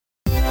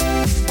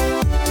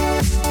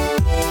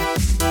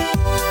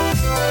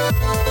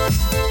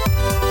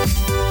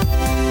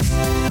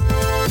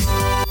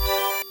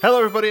Hello,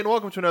 everybody, and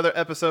welcome to another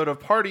episode of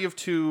Party of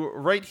Two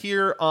right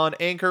here on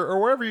Anchor or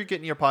wherever you're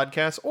getting your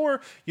podcasts, or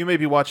you may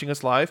be watching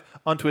us live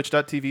on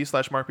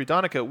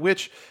twitch.tv/MarkBDonica,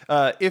 which,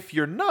 if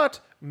you're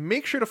not,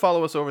 make sure to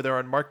follow us over there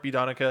on Mark B.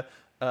 Donica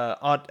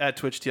at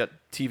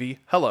twitch.tv,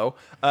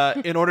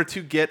 in order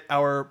to get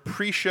our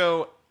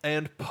pre-show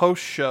and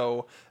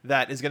post-show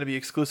that is going to be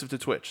exclusive to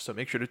Twitch. So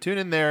make sure to tune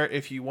in there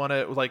if you want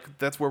to,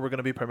 that's where we're going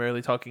to be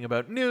primarily talking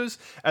about news,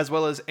 as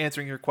well as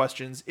answering your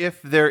questions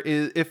if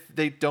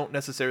they don't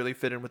necessarily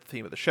fit in with the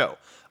theme of the show.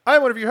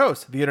 I'm one of your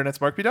hosts, the Internet's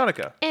Mark B.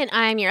 Donica. And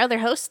I'm your other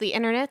host, the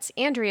Internet's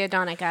Andrea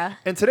Donica.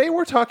 And today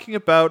we're talking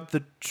about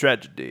the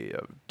tragedy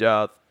of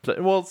death.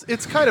 Well,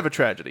 it's kind of a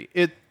tragedy,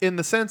 in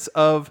the sense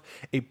of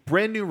a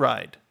brand new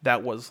ride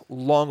that was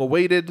long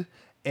awaited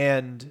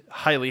and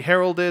highly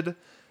heralded.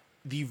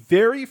 The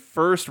very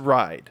first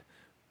ride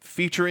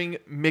featuring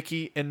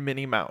Mickey and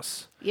Minnie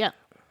Mouse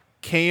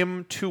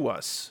came to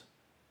us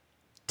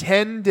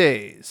 10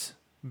 days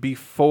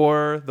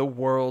before the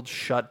world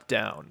shut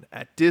down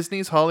at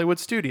Disney's Hollywood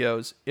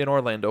Studios in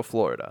Orlando,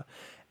 Florida.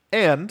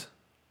 And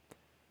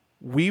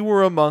we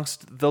were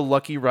amongst the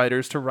lucky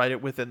riders to ride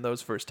it within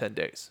those first 10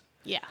 days.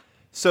 Yeah.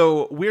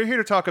 So we're here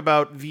to talk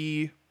about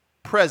the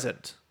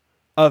present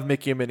of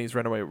Mickey and Minnie's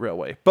Runaway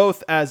Railway,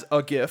 both as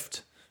a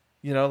gift,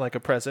 like a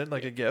present,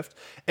 like a gift,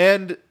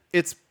 and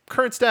its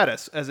current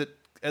status as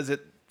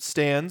it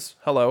stands,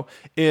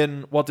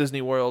 in Walt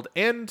Disney World,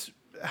 and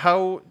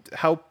how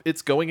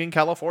it's going in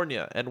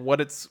California, and what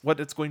it's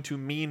going to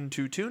mean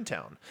to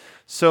Toontown.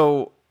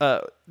 So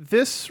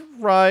this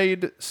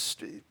ride,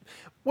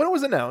 when it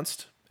was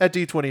announced at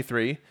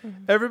D23,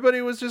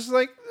 everybody was just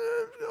like,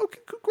 okay,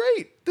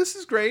 great. This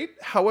is great.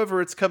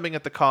 However, it's coming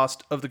at the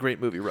cost of the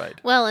Great Movie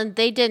Ride. Well, and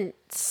they didn't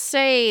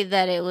say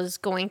that it was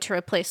going to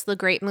replace the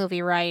Great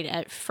Movie Ride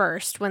at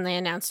first when they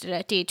announced it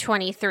at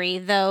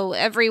D23, though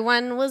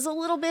everyone was a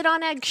little bit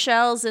on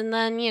eggshells. And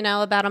then,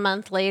 about a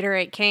month later,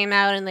 it came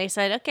out and they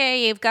said,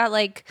 okay, you've got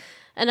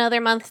another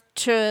month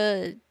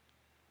to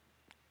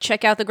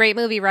check out the Great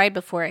Movie Ride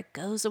before it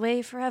goes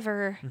away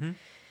forever. Mm-hmm.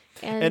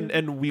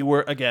 And we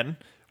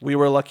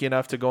were lucky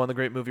enough to go on the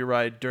Great Movie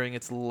Ride during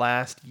its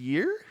last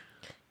year.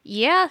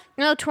 Yeah.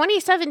 No,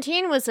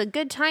 2017 was a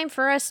good time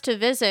for us to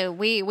visit.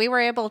 We were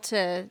able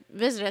to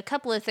visit a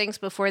couple of things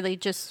before they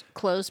just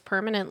closed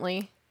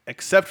permanently.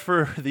 Except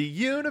for the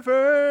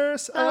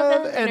Universe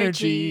of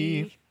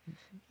Energy.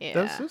 Yeah.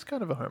 That was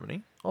kind of a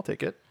harmony. I'll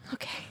take it.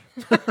 Okay.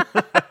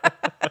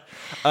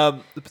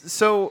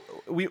 So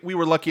we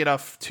were lucky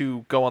enough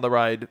to go on the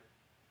ride,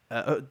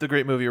 the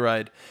Great Movie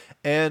Ride.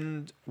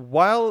 And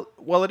while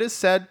it is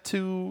sad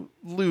to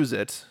lose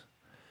it,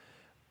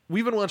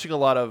 we've been watching a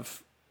lot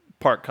of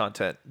park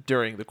content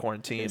during the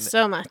quarantine.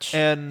 So much.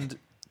 And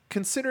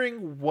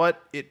considering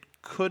what it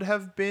could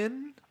have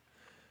been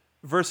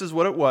versus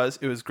what it was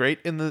great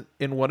in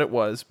what it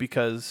was,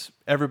 because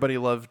everybody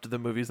loved the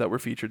movies that were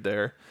featured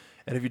there.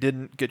 And if you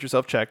didn't, get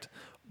yourself checked.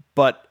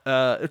 But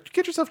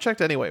get yourself checked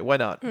anyway. Why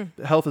not?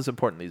 Health is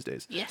important these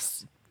days.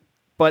 Yes.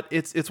 But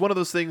it's one of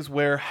those things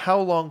where how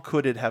long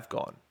could it have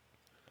gone?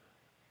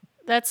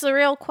 That's the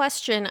real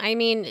question. I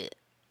mean,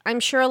 I'm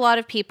sure a lot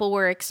of people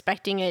were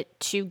expecting it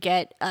to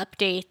get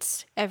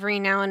updates every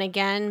now and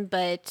again,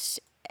 but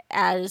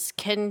as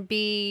can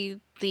be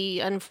the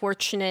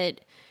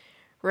unfortunate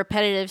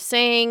repetitive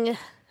saying,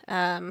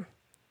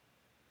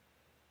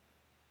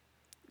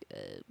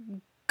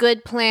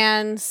 good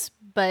plans,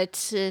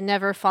 but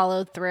never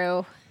followed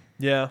through.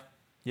 Yeah.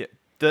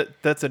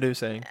 That's a new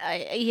saying.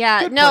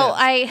 Good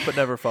plans, but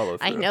never follow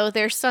through. I know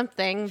there's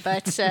something,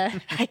 but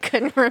I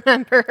couldn't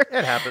remember.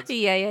 It happens.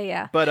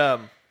 Yeah.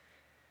 But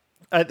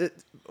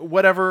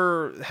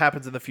whatever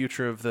happens in the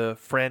future of the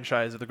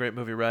franchise of the Great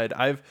Movie Ride,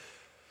 I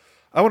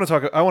want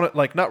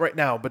to not right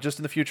now, but just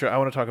in the future, I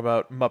want to talk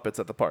about Muppets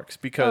at the parks,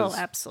 because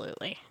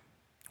absolutely.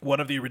 One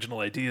of the original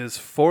ideas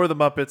for the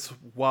Muppets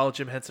while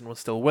Jim Henson was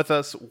still with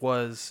us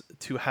was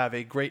to have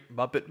a Great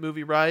Muppet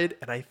Movie Ride,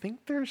 and I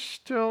think there's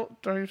still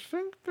I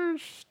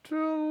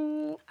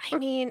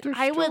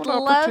would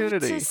love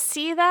to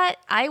see that.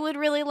 I would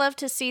really love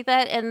to see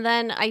that, and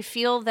then I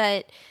feel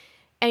that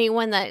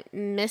anyone that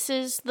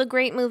misses the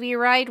Great Movie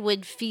Ride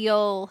would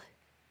feel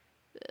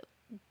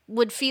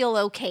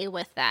okay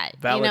with that.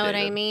 Validated. You know what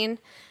I mean?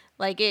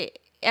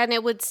 And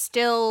it would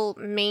still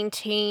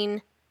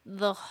maintain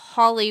the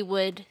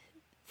Hollywood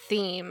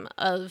theme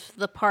of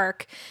the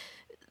park,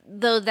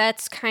 though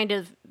that's kind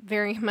of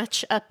very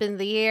much up in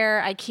the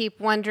air. I keep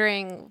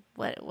wondering,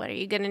 what are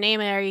you going to name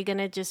it? Are you going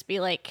to just be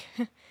like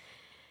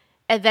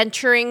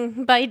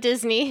Adventuring by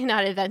Disney,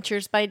 not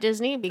Adventures by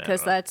Disney,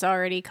 because that's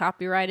already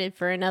copyrighted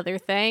for another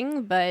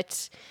thing?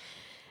 But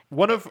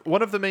one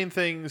of the main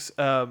things,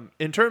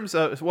 in terms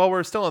of, while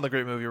we're still on the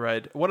Great Movie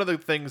Ride, one of the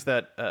things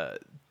that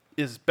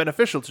is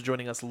beneficial to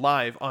joining us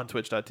live on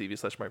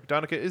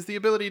twitch.tv/MarkBDonica is the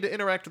ability to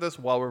interact with us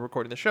while we're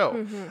recording the show.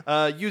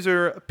 Mm-hmm.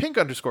 User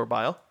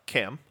pink_bile,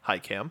 Cam, hi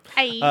Cam,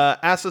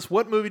 asks us,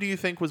 what movie do you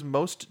think was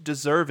most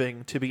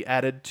deserving to be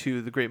added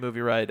to the Great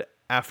Movie Ride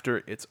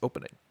after its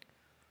opening?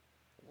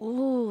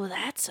 Ooh,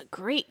 that's a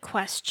great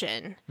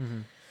question.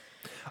 Mm-hmm.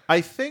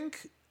 I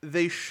think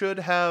they should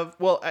have.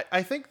 Well,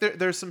 I think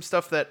there's some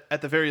stuff that,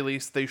 at the very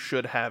least, they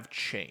should have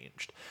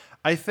changed.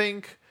 I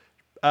think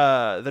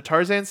the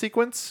Tarzan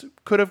sequence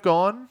could have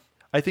gone.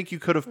 I think you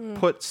could have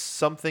put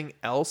something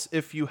else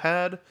if you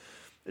had,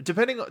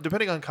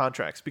 depending on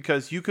contracts,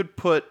 because you could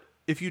put,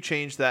 if you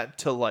change that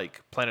to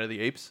like Planet of the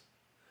Apes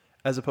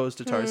as opposed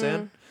to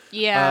Tarzan.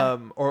 Yeah.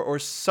 Or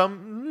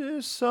something.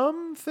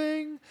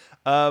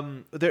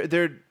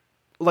 They're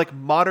like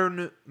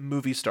modern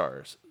movie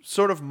stars,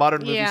 sort of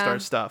modern movie star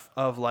stuff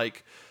of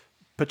like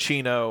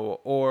Pacino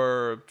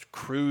or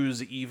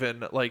Cruise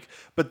even, like,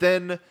 but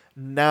then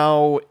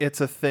now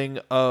it's a thing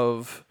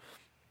of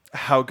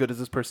how good is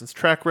this person's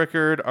track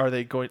record? Are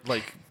they going,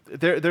 like,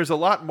 there's a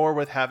lot more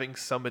with having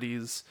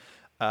somebody's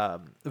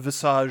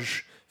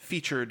visage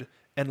featured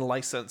and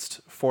licensed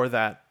for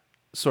that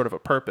sort of a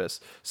purpose.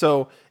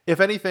 So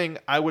if anything,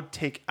 I would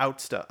take out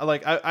stuff.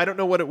 Like, I don't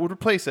know what it would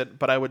replace it,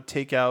 but I would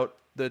take out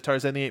the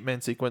Tarzan the Ape Man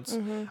sequence.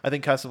 I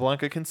think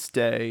Casablanca can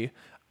stay.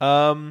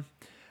 I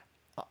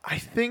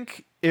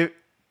think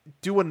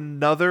do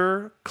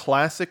another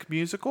classic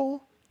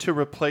musical to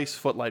replace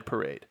Footlight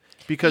Parade,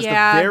 because the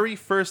very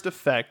first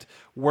effect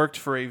worked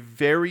for a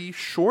very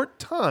short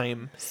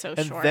time,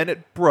 then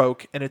it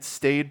broke, and it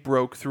stayed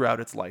broke throughout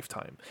its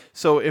lifetime.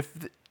 So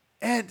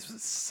and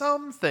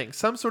some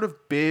sort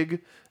of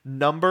big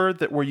number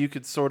that where you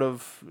could sort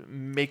of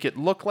make it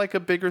look like a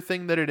bigger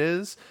thing that it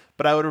is,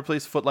 but I would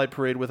replace Footlight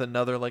Parade with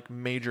another like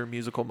major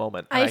musical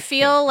moment. I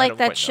feel like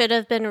that should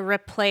have been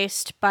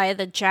replaced by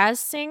The Jazz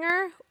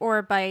Singer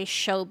or by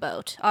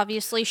Showboat.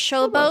 Obviously,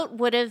 Showboat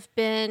would have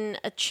been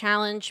a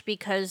challenge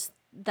because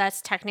that's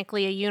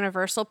technically a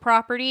Universal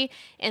property,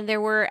 and there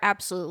were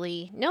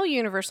absolutely no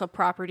Universal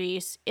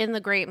properties in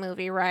the Great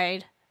Movie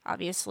Ride.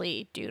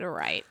 Obviously, due to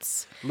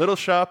rights. Little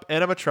Shop,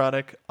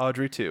 Animatronic,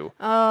 Audrey 2.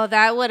 Oh,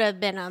 that would have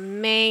been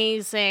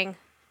amazing.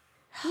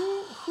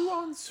 Who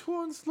owns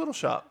Little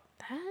Shop?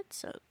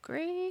 That's a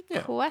great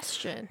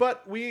question.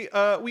 But we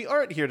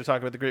aren't here to talk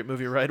about the Great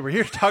Movie Ride. We're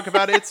here to talk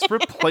about its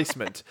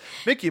replacement,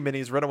 Mickey and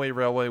Minnie's Runaway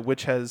Railway,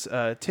 which has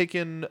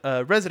taken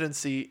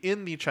residency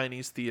in the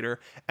Chinese theater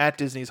at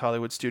Disney's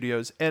Hollywood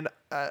Studios. And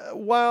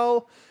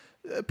while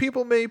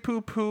people may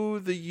poo-poo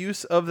the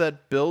use of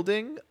that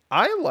building,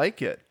 I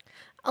like it.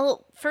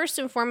 Oh, first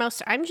and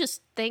foremost, I'm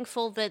just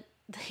thankful that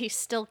they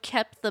still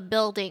kept the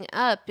building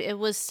up. It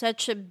was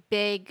such a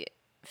big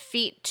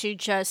feat to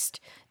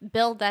just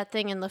build that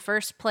thing in the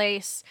first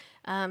place.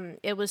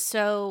 It was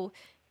so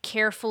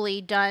carefully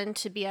done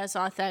to be as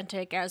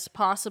authentic as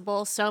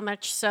possible, so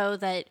much so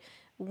that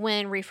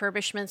when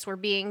refurbishments were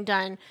being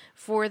done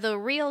for the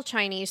real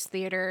Chinese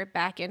theater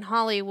back in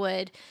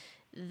Hollywood,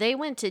 they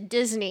went to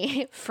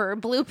Disney for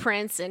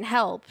blueprints and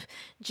help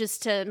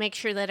just to make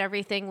sure that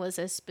everything was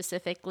as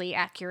specifically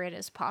accurate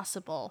as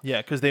possible.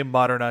 Yeah, because they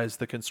modernized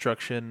the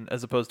construction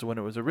as opposed to when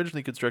it was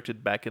originally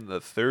constructed back in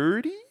the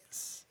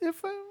 30s,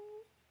 if I'm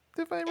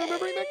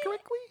remembering that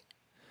correctly.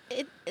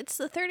 It's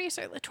the 30s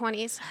or the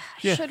 20s.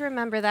 I should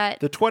remember that.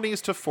 The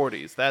 20s to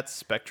 40s. That's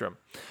Spectrum.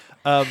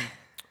 The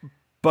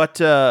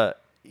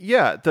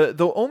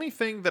only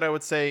thing that I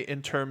would say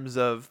in terms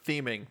of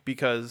theming,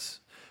 because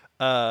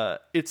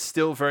it's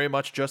still very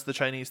much just the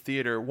Chinese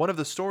theater. One of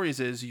the stories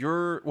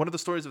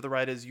of the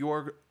ride is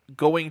you're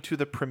going to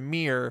the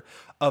premiere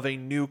of a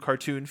new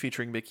cartoon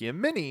featuring Mickey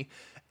and Minnie,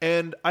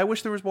 and I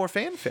wish there was more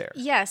fanfare.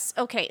 Yes.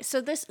 Okay.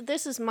 So this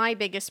is my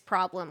biggest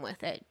problem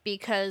with it,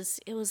 because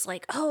it was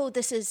like, oh,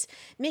 this is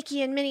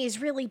Mickey and Minnie's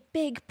really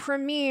big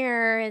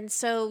premiere, and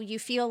so you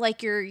feel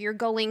like you're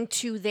going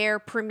to their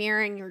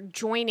premiere and you're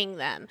joining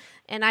them.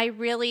 And I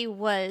really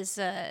was.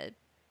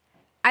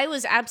 I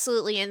was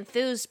absolutely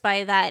enthused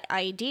by that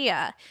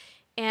idea.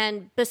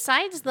 And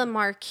besides the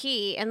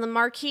marquee, and the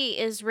marquee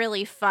is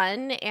really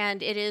fun,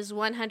 and it is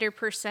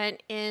 100%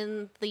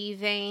 in the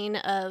vein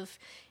of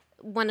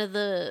one of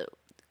the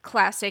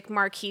classic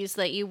marquees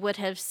that you would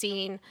have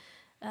seen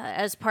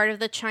as part of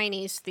the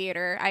Chinese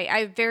theater.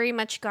 I very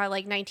much got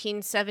like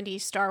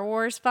 1970s Star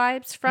Wars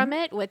vibes from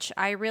it, which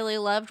I really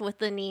loved with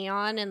the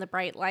neon and the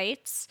bright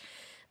lights.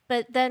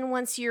 But then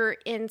once you're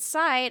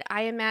inside,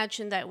 I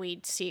imagine that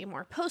we'd see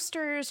more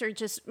posters or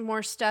just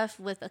more stuff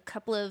with a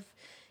couple of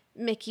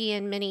Mickey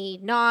and Minnie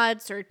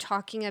nods or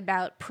talking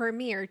about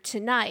premiere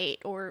tonight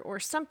or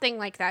something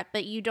like that.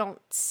 But you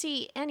don't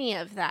see any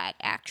of that,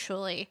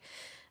 actually.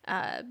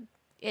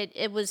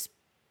 It was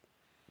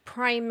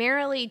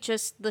primarily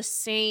just the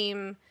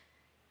same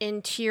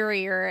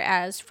interior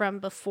as from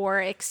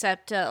before,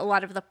 except a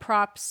lot of the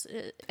props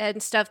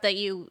and stuff that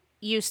you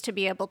used to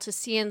be able to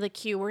see in the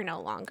queue were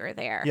no longer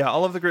there. Yeah,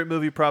 all of the Great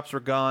Movie props were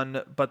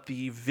gone, but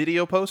the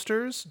video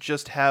posters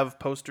just have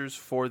posters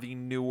for the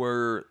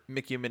newer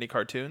Mickey and Minnie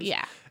cartoons.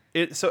 Yeah.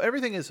 So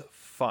everything is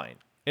fine.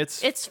 It's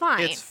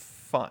fine. It's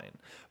fine.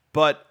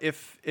 But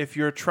if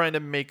you're trying to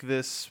make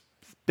this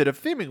bit of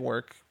theming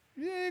work,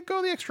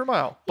 go the extra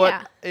mile.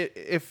 But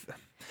if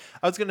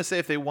I was going to say,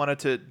 if they wanted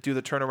to do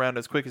the turnaround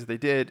as quick as they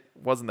did, it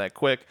wasn't that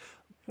quick.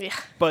 Yeah.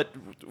 But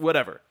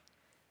whatever.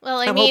 Well,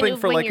 I'm hoping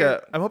for like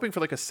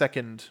a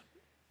second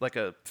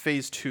a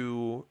phase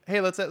 2.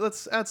 Hey, let's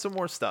add some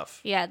more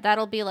stuff. Yeah,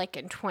 that'll be like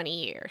in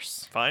 20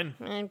 years.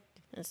 Fine.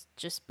 It's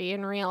just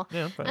being real.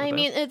 Yeah, I'm fine with I that.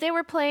 mean, they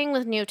were playing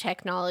with new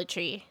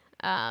technology.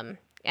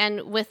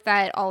 And with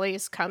that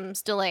always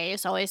comes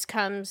delays, always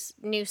comes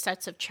new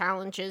sets of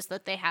challenges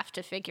that they have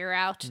to figure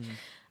out.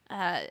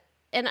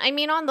 And I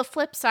mean, on the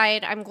flip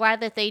side, I'm glad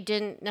that they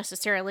didn't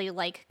necessarily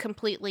like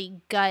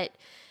completely gut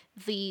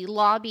the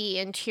lobby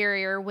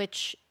interior,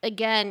 which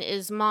again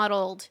is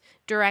modeled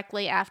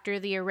directly after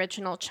the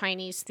original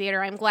Chinese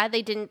theater. I'm glad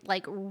they didn't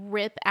like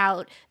rip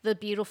out the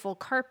beautiful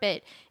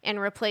carpet and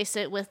replace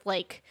it with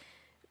like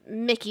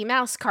Mickey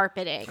Mouse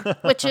carpeting,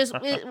 which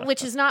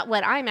is not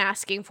what I'm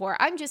asking for.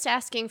 I'm just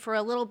asking for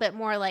a little bit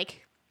more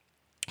like,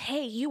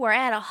 hey, you are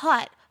at a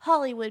hot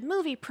Hollywood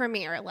movie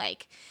premiere.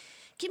 Like,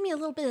 give me a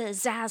little bit of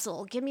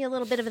zazzle. Give me a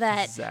little bit of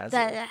that. Zazzle.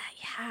 That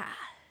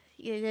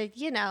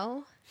you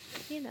know,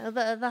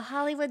 the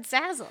Hollywood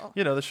zazzle.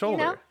 You know, the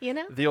shoulder. You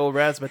know? The old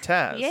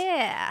razzmatazz.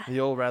 Yeah. The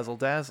old razzle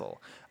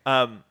dazzle.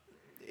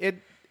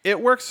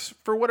 It works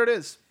for what it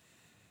is.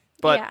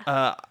 But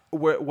Yeah.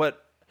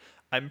 what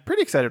I'm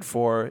pretty excited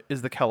for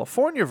is the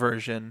California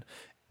version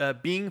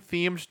being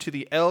themed to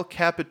the El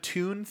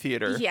Capitan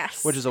Theater.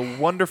 Yes. Which is a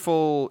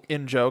wonderful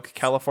in-joke,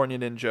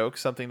 Californian in-joke,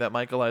 something that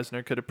Michael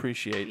Eisner could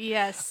appreciate.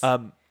 Yes.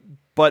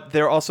 But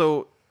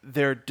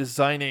they're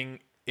designing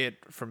it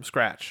from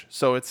scratch.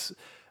 So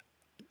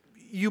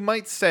you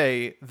might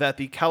say that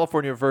the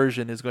California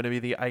version is going to be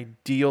the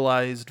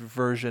idealized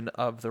version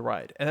of the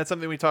ride. And that's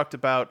something we talked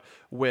about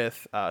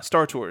with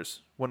Star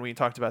Tours when we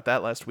talked about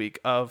that last week,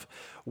 of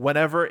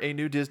whenever a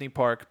new Disney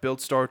park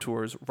builds Star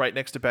Tours right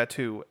next to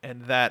Batuu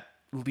and that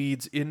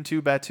leads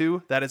into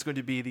Batuu, that is going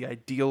to be the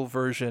ideal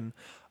version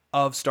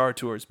of Star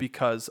Tours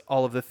because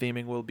all of the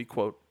theming will be,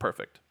 quote,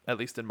 perfect, at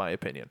least in my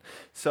opinion.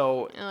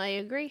 So I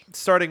agree.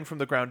 starting from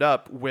the ground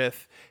up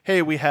with,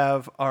 hey, we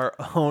have our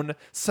own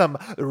some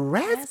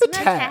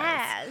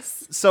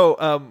razzmatazz.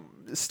 So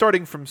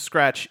starting from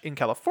scratch in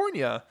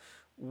California,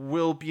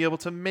 we'll be able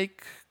to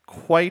make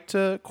quite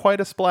a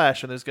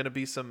splash, and there's going to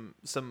be some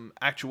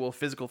actual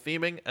physical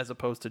theming as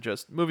opposed to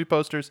just movie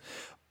posters,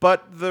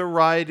 but the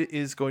ride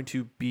is going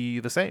to be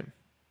the same.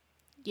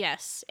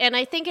 Yes, and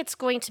I think it's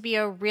going to be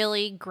a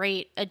really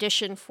great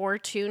addition for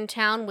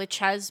Toontown, which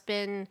has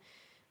been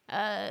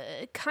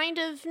kind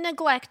of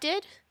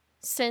neglected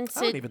since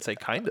I wouldn't even say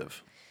kind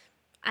of.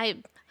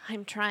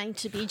 I'm trying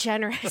to be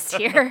generous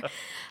here.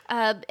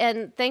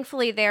 And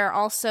thankfully, they're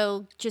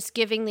also just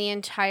giving the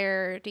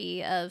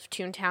entirety of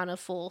Toontown a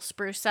full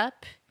spruce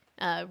up,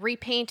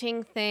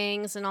 repainting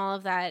things and all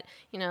of that.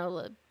 You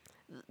know,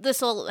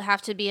 this will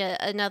have to be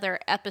another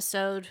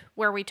episode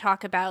where we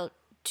talk about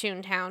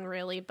Toontown,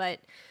 really, but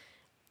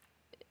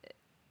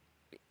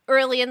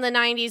early in the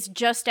 90s,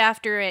 just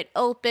after it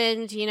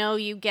opened, you know,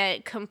 you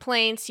get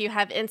complaints, you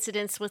have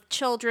incidents with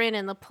children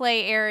in the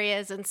play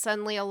areas, and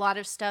suddenly a lot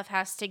of stuff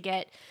has to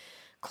get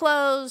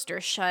closed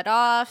or shut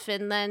off,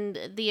 and then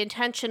the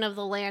intention of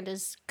the land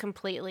is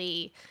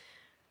completely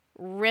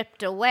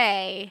ripped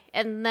away,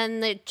 and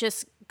then it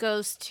just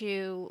goes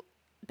to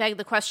beg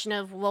the question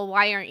of, well,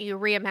 why aren't you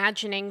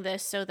reimagining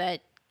this so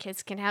that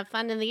kids can have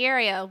fun in the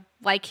area?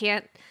 Why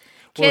can't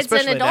kids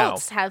and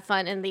adults have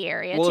fun in the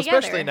area together? Well,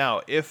 especially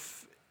now,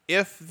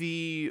 if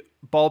the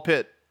ball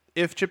pit,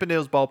 if Chip 'n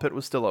Dale's ball pit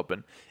was still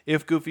open,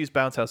 if Goofy's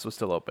bounce house was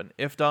still open,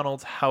 if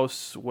Donald's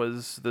house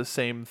was the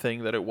same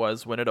thing that it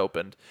was when it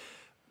opened,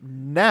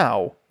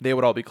 now they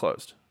would all be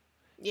closed.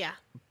 Yeah,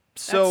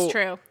 so that's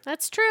true.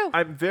 That's true.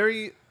 I'm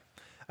very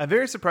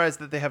surprised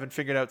that they haven't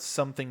figured out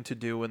something to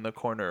do in the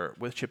corner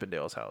with Chip 'n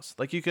Dale's house.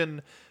 Like, you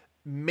can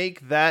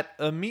make that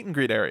a meet and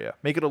greet area.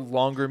 Make it a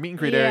longer meet and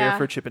greet area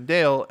for Chip 'n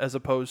Dale as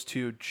opposed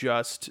to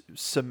just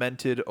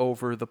cemented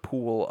over the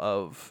pool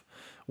of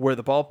where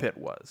the ball pit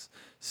was.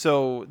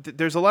 So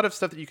there's a lot of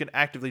stuff that you can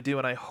actively do,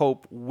 and I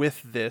hope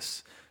with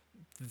this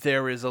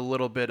there is a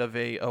little bit of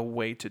a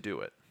way to do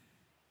it.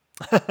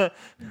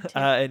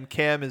 And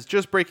Cam is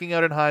just breaking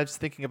out in hives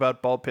thinking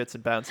about ball pits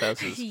and bounce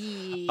houses.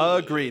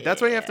 Agreed.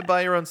 That's why you have to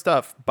buy your own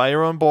stuff. Buy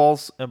your own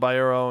balls and buy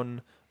your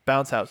own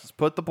bounce houses.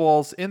 Put the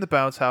balls in the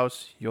bounce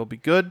house. You'll be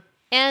good.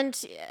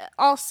 And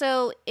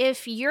also,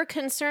 if you're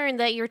concerned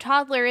that your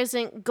toddler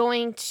isn't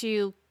going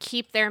to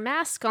keep their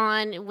mask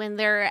on when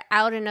they're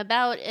out and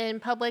about in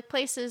public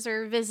places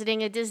or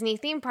visiting a Disney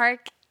theme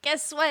park,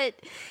 guess what?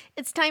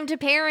 It's time to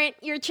parent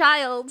your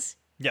child.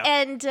 Yeah.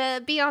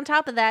 And be on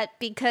top of that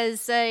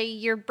because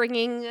you're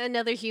bringing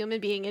another human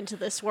being into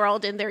this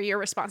world and they're your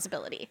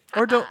responsibility.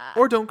 Or don't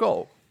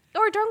go.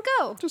 Or don't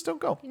go. Just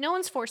don't go. No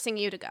one's forcing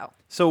you to go.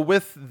 So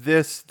with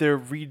this, they're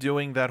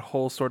redoing that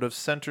whole sort of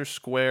center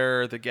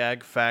square, the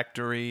gag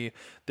factory.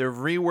 They're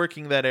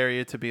reworking that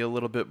area to be a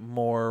little bit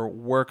more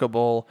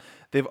workable.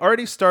 They've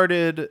already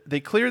started, they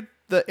cleared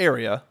the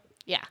area.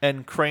 Yeah.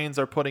 And cranes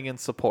are putting in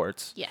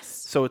supports. Yes.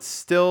 So it's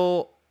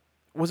still,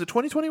 was it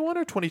 2021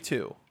 or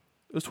 22?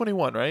 It was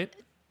 21, right?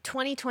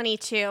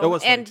 2022. It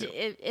was 22.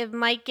 And it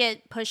might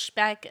get pushed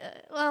back.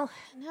 Well,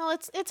 no,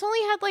 it's only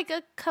had like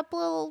a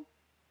couple.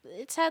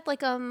 It's had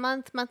like a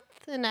month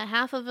and a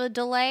half of a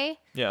delay.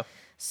 Yeah.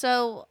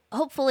 So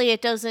hopefully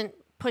it doesn't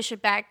push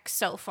it back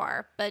so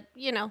far. But,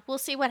 we'll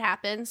see what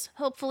happens.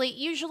 Hopefully,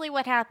 usually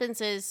what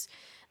happens is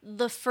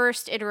the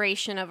first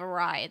iteration of a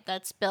ride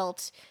that's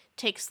built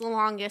takes the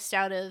longest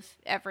out of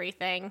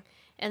everything.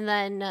 And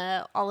then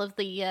all of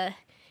the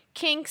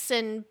kinks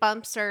and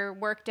bumps are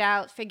worked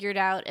out, figured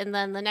out. And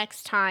then the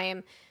next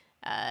time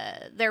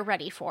they're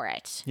ready for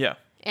it. Yeah.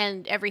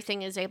 And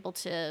everything is able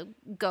to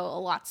go a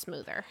lot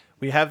smoother.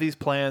 We have these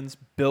plans,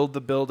 build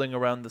the building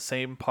around the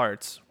same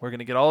parts. We're going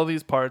to get all of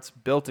these parts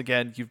built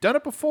again. You've done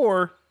it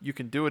before. You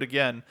can do it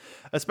again,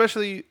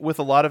 especially with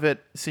a lot of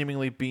it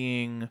seemingly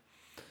being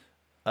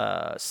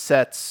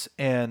sets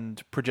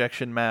and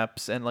projection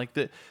maps and like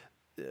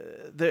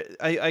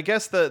I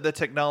guess the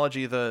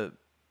technology,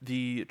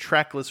 the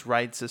trackless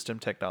ride system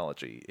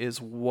technology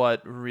is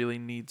what really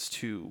needs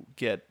to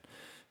get,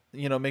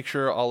 make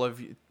sure all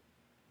of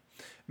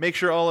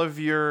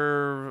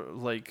your,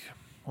 like,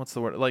 what's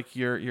the word? Like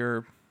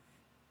your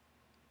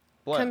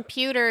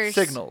computers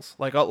signals,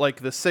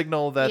 like the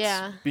signal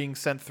that's being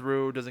sent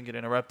through doesn't get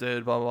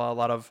interrupted. Blah blah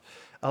blah.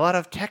 A lot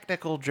of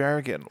technical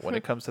jargon when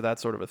it comes to that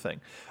sort of a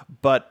thing.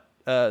 But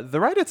the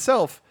ride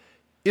itself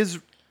is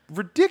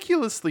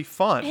ridiculously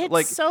fun.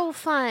 It's so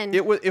fun.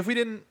 If we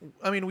didn't,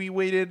 we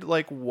waited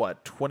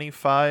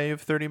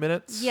 25, 30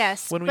 minutes.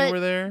 Yes, when we were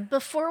there.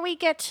 Before we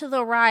get to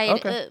the ride,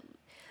 okay.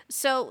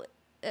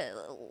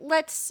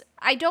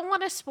 I don't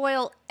want to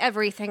spoil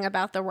everything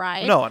about the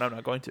ride. No, and I'm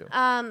not going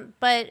to.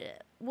 But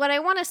what I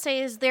want to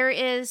say is there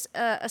is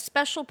a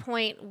special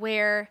point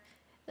where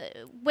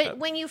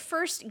when you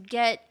first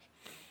get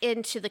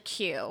into the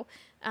queue,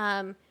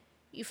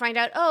 you find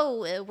out,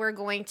 we're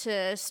going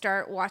to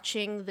start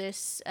watching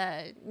this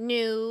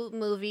new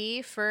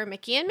movie for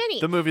Mickey and Minnie.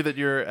 The movie that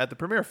you're at the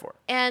premiere for.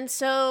 And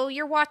so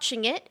you're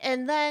watching it,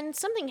 and then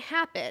something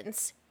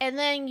happens, and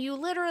then you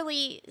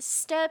literally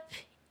step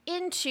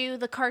into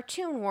the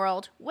cartoon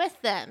world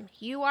with them.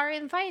 You are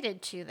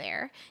invited to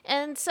there,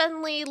 and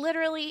suddenly,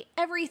 literally,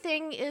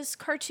 everything is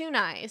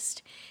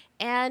cartoonized.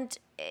 And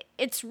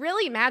it's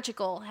really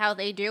magical how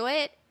they do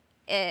it,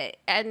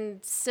 and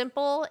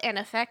simple and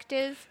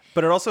effective.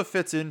 But it also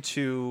fits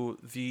into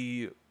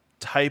the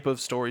type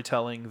of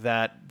storytelling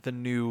that the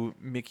new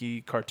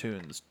Mickey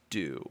cartoons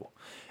do.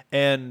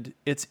 And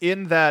it's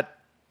in that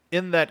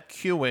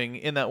queuing,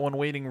 in that one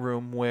waiting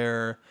room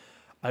where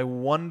I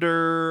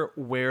wonder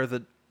where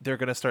they're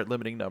going to start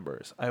limiting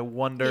numbers. I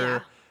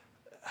wonder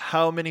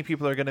how many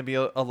people are going to be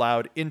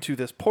allowed into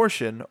this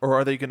portion, or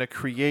are they going to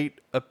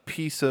create a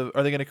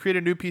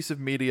new piece of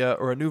media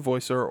or a new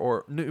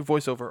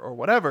voiceover or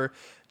whatever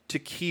to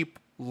keep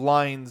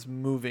lines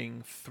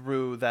moving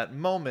through that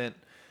moment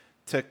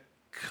to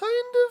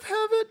kind of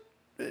have it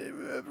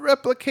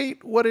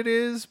replicate what it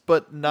is,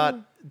 but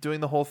not doing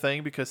the whole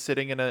thing, because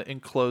sitting in an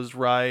enclosed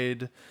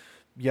ride,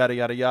 yada,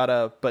 yada,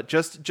 yada. But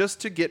just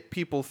to get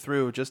people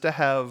through, just to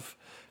have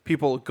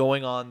people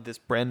going on this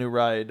brand new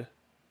ride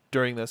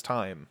during this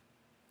time.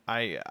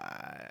 I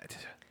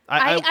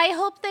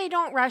hope they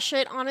don't rush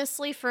it.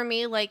 Honestly, for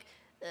me,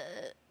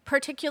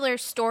 particular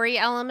story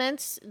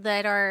elements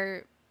that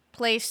are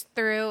placed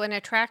through an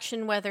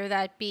attraction, whether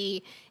that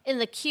be in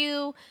the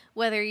queue,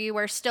 whether you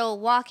are still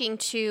walking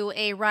to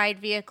a ride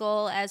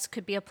vehicle, as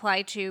could be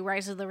applied to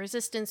Rise of the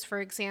Resistance,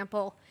 for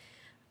example,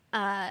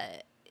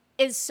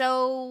 is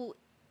so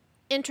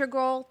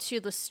integral to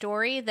the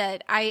story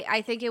that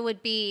I think it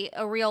would be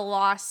a real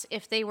loss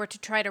if they were to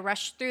try to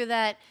rush through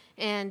that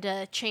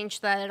and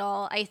change that at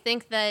all. I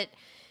think that,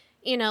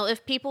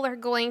 if people are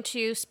going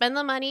to spend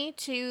the money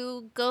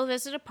to go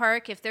visit a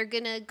park, if they're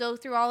going to go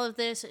through all of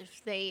this,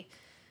 if they,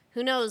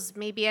 who knows,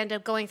 maybe end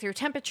up going through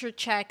temperature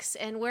checks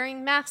and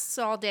wearing masks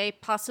all day,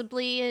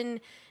 possibly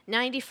in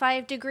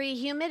 95-degree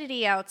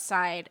humidity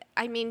outside.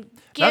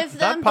 Give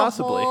them the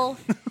whole...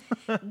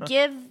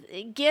 give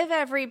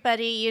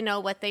everybody,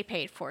 what they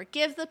paid for.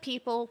 Give the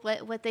people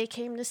what they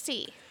came to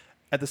see.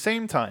 At the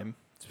same time,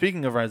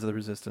 speaking of Rise of the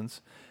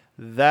Resistance,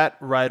 that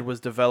ride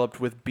was developed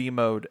with B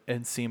mode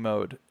and C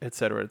mode, et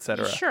cetera, et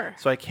cetera. Sure.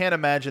 So I can't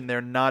imagine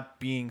there not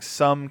being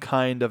some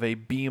kind of a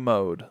B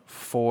mode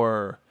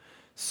for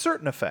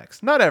certain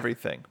effects. Not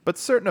everything, but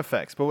certain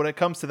effects. But when it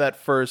comes to that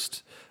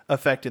first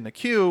effect in the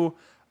queue,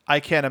 I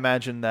can't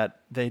imagine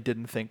that they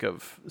didn't think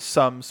of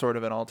some sort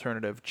of an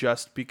alternative,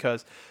 just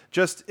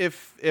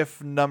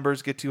if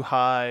numbers get too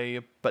high.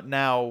 But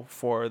now,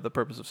 for the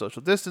purpose of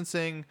social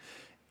distancing,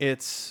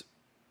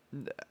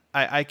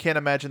 I can't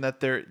imagine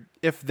that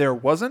if there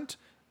wasn't,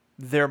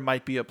 there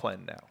might be a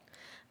plan now.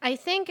 I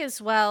think as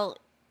well,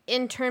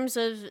 in terms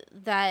of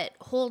that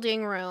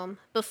holding room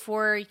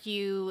before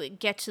you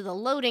get to the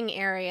loading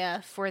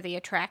area for the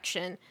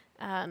attraction,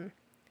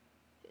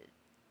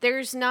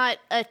 there's not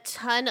a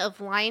ton of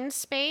line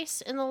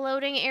space in the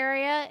loading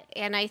area,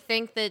 and I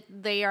think that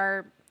they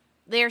are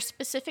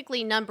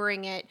specifically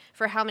numbering it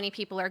for how many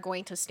people are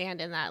going to stand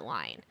in that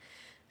line.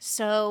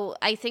 So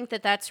I think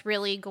that that's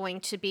really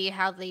going to be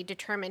how they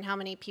determine how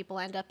many people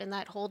end up in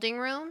that holding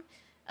room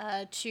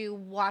to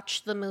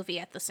watch the movie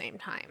at the same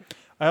time.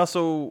 I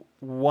also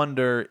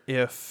wonder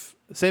if,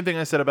 same thing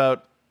I said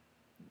about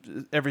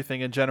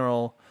everything in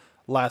general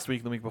last week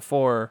and the week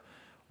before,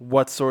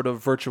 what sort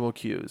of virtual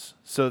queues,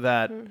 so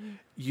that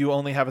you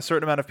only have a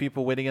certain amount of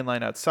people waiting in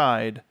line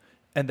outside,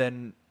 and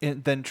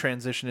then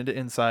transition into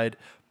inside,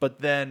 but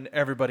then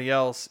everybody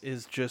else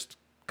is just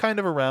kind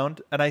of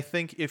around. And I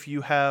think if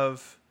you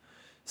have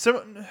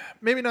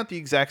maybe not the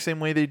exact same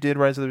way they did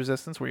Rise of the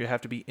Resistance, where you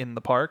have to be in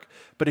the park,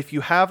 but if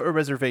you have a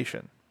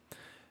reservation,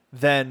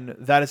 then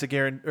that is a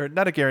guarantee, or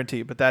not a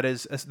guarantee, but that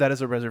is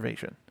a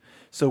reservation.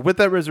 So with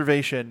that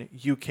reservation,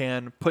 you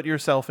can put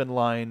yourself in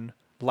line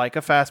like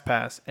a fast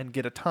pass and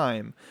get a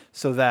time,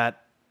 so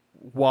that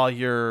while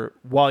you're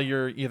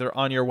either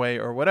on your way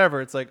or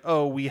whatever, it's like,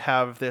 oh, we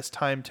have this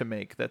time to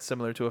make that's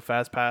similar to a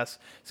fast pass,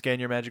 scan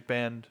your magic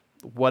band,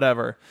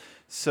 whatever.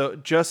 So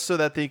just so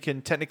that they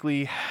can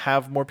technically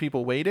have more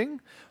people waiting,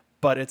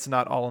 but it's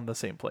not all in the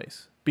same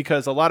place,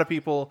 because a lot of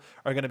people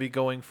are going to be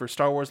going for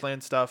Star Wars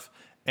Land stuff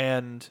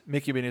and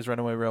Mickey Minnie's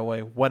Runaway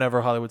Railway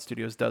whenever Hollywood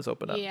Studios does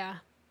open up. Yeah.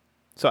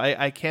 So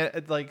I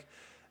can't, like,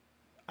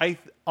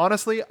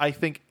 honestly, I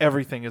think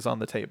everything is on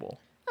the table.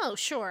 Oh,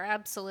 sure.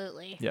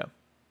 Absolutely. Yeah.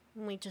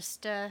 We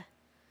just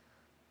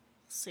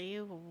see.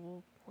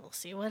 We'll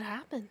see what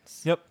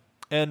happens. Yep.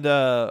 And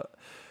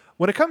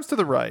when it comes to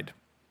the ride,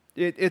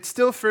 it's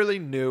still fairly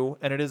new,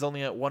 and it is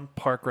only at one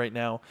park right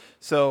now.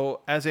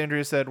 So as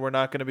Andrea said, we're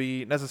not going to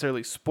be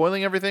necessarily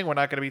spoiling everything. We're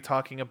going to be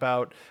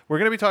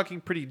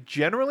talking pretty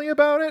generally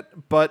about it,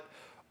 but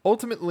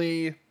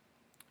ultimately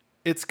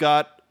it's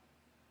got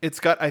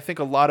I think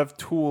a lot of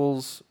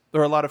tools,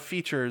 or a lot of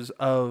features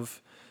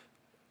of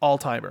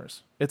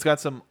all-timers. It's got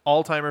some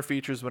all-timer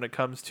features when it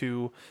comes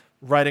to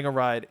riding a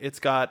ride. It's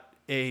got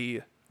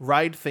a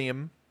ride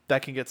theme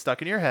that can get stuck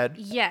in your head.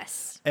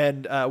 Yes.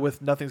 And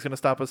with Nothing's Gonna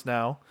Stop Us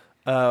Now,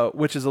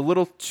 which is a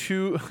little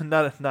too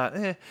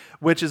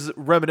which is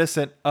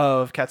reminiscent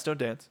of Cats Don't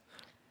Dance,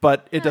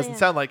 but it doesn't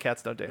sound like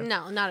Cats Don't Dance.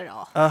 No, not at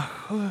all.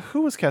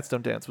 Who was Cats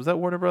Don't Dance? Was that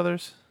Warner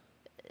Brothers?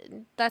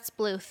 That's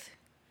Bluth.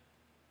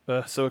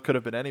 So it could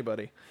have been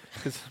anybody,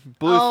 because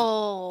Bluth.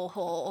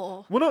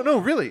 Oh. Well, no,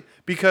 really,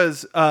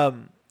 because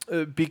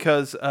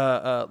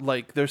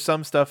like there's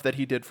some stuff that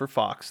he did for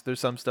Fox. There's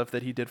some stuff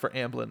that he did for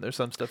Amblin. There's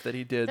some stuff that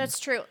he did. That's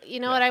true. You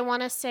know what I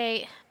want to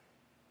say?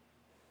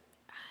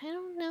 I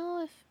don't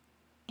know if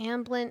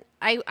Amblin.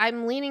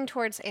 I'm leaning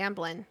towards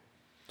Amblin.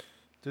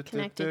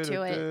 Connected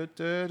to it.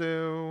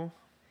 6.9.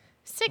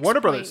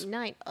 Warner Brothers.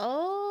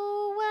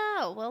 Oh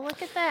wow! Well,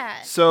 look at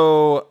that.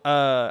 So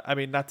I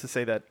mean, not to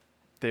say that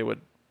they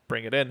would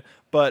bring it in,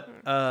 but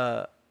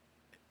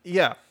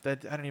yeah,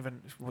 that I don't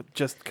even,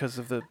 just because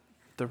of the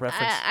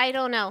reference. I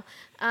don't know.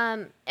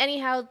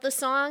 Anyhow, the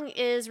song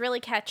is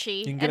really catchy.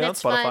 You can get and it on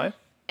it's Spotify. Fun.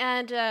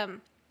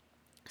 And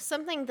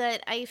something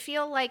that I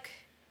feel like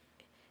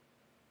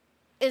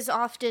is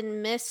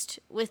often missed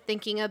with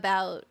thinking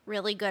about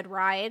really good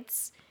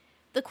rides.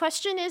 The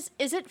question is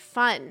it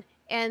fun?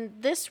 And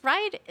this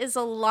ride is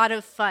a lot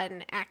of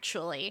fun,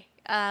 actually.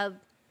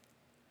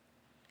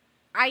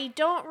 I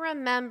don't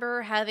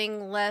remember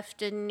having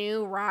left a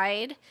new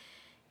ride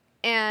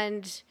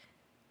and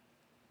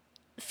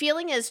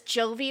feeling as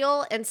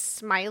jovial and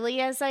smiley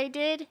as I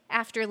did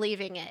after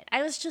leaving it.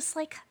 I was just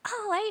like,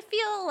 oh, I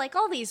feel like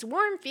all these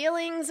warm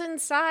feelings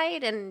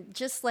inside, and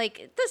just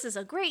like, this is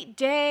a great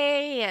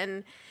day,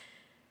 and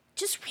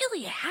just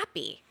really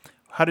happy.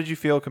 How did you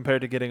feel compared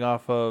to getting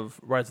off of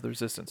Rise of the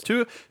Resistance?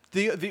 Which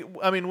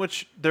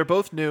they're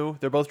both new,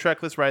 they're both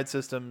trackless ride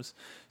systems,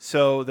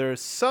 so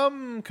there's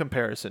some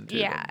comparison to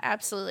them. Yeah,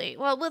 absolutely.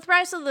 Well, with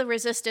Rise of the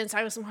Resistance,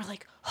 I was more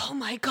like, oh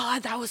my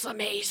god, that was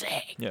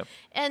amazing. Yeah.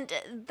 And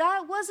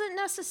that wasn't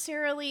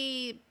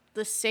necessarily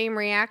the same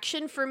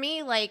reaction for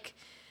me. Like,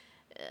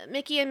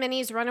 Mickey and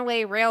Minnie's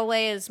Runaway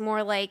Railway is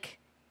more like,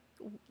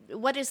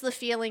 what is the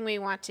feeling we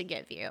want to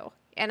give you?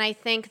 And I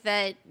think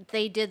that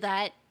they did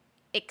that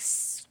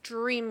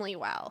extremely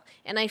well.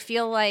 And I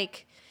feel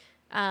like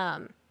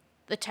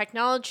the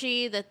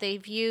technology that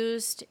they've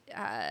used,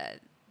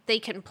 they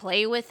can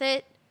play with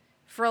it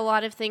for a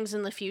lot of things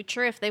in the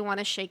future if they want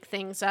to shake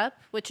things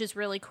up, which is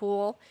really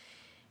cool.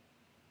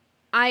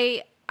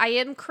 I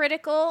am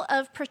critical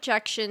of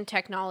projection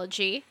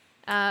technology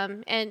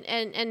and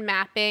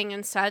mapping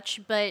and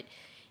such, but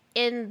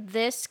in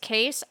this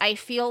case, I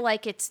feel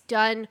like it's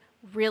done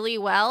really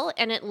well,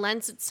 and it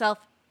lends itself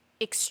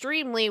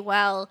extremely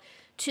well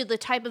to the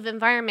type of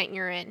environment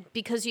you're in,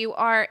 because you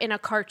are in a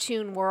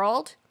cartoon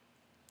world.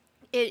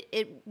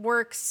 It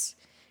works.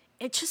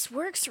 It just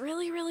works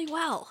really, really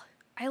well.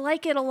 I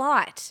like it a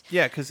lot.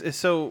 Yeah, because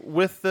so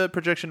with the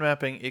projection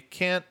mapping,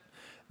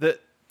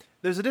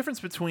 there's a difference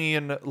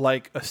between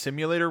like a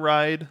simulator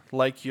ride,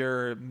 like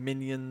your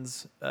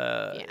Minions,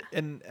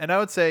 and I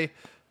would say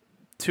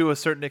to a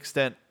certain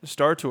extent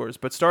Star Tours,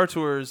 but Star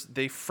Tours,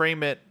 they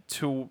frame it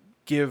to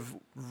give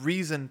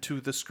reason to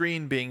the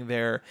screen being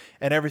there,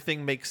 and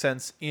everything makes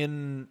sense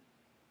in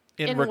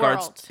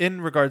regards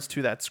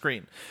to that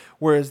screen.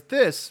 Whereas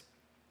this,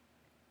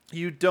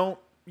 you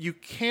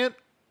can't,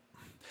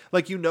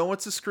 like,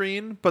 it's a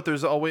screen, but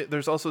there's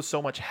also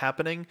so much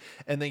happening,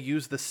 and they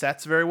use the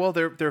sets very well.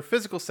 They're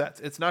physical sets.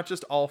 It's not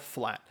just all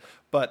flat,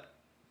 but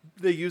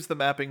they use the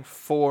mapping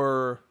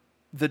for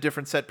the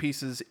different set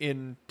pieces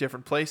in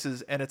different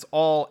places, and it's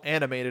all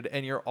animated,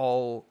 and you're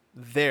all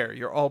there.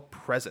 You're all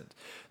present.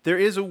 There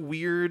is a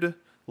weird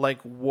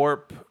like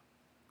warp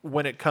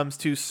when it comes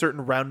to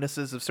certain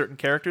roundnesses of certain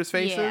characters'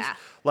 faces. Yeah.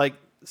 Like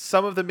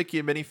some of the Mickey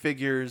and Minnie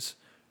figures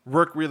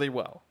work really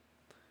well.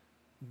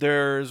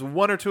 There's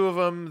one or two of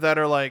them that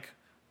are like,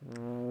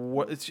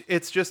 what?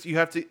 It's just you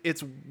have to.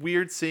 It's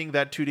weird seeing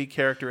that 2D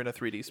character in a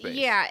 3D space.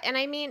 Yeah, and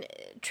I mean,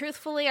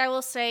 truthfully, I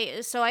will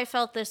say, so I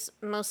felt this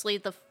mostly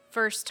the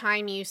first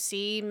time you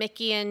see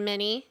Mickey and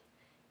Minnie,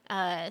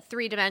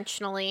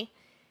 3-dimensionally.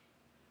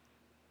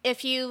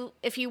 If you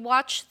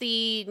watch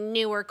the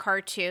newer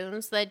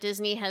cartoons that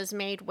Disney has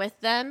made with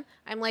them,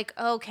 I'm like,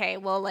 okay,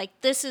 well,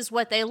 like this is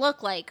what they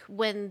look like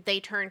when they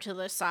turn to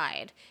the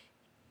side.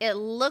 It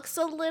looks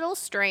a little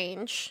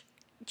strange,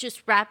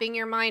 just wrapping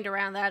your mind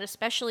around that,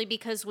 especially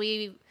because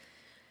we've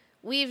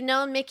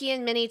known Mickey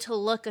and Minnie to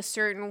look a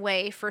certain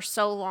way for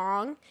so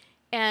long,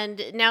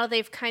 and now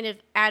they've kind of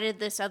added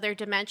this other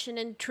dimension,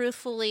 and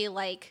truthfully,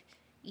 like,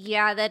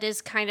 yeah, that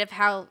is kind of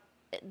how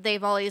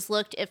they've always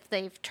looked if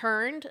they've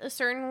turned a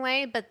certain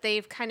way, but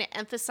they've kind of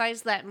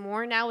emphasized that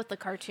more now with the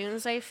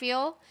cartoons, I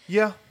feel.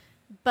 Yeah.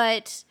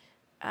 But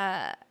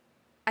I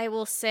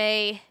will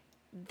say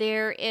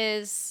there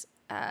is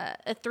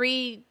a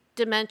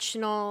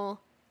 3-dimensional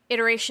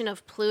iteration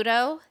of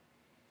Pluto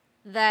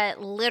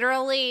that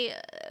literally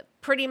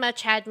pretty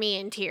much had me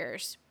in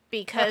tears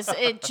because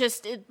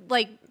it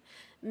like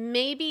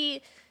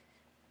maybe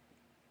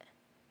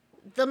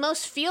the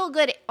most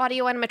feel-good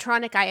audio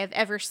animatronic I have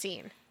ever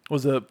seen.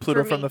 Was it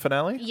Pluto For from me. the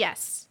finale?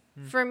 Yes.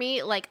 For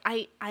me, like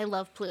I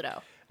love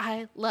Pluto.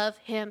 I love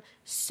him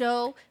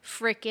so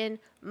freaking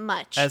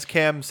much. As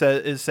Cam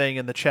is saying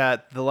in the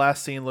chat, the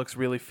last scene looks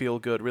really feel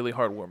good, really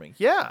heartwarming.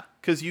 Yeah,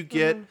 because you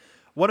get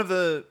one of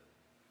the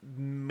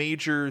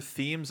major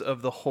themes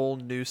of the whole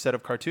new set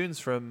of cartoons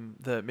from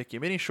the Mickey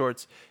and Minnie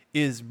shorts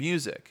is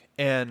music,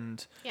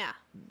 and yeah.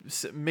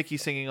 Mickey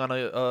singing on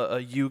a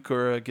uke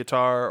or a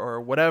guitar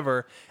or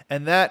whatever,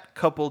 and that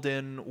coupled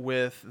in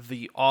with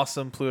the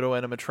awesome Pluto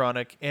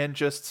animatronic and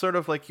just sort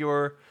of like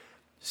your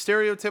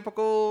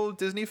stereotypical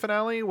Disney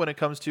finale when it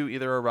comes to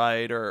either a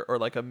ride or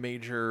like a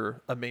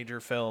major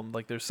film.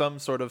 Like there's some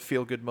sort of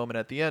feel good moment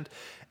at the end,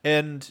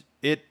 and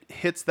it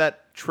hits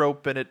that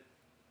trope, and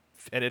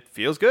it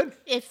feels good.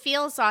 It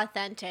feels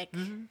authentic.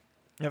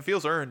 Mm-hmm. It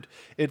feels earned.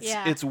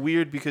 Yeah. It's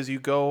weird because you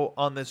go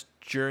on this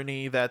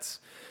journey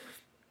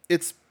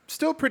it's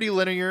still pretty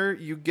linear.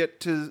 You get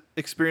to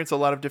experience a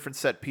lot of different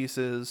set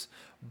pieces,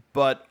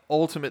 but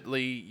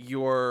ultimately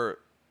your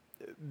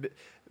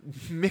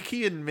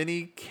Mickey and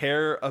Minnie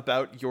care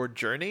about your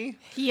journey.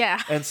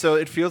 Yeah. And so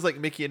it feels like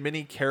Mickey and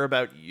Minnie care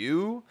about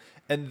you,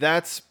 and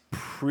that's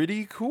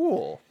pretty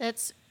cool.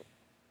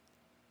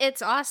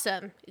 It's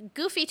awesome.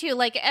 Goofy too.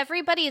 Like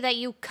everybody that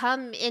you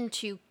come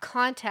into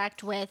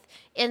contact with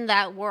in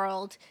that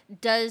world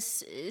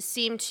does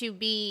seem to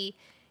be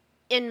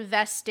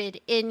invested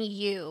in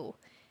you.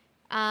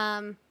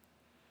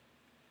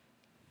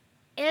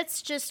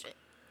 It's just,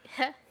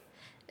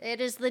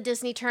 it is the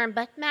Disney term,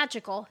 but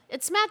magical.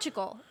 It's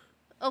magical.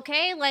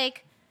 Okay?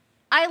 Like,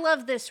 I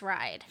love this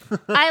ride.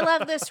 I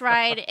love this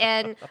ride,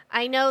 and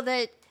I know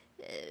that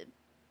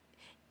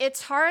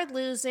it's hard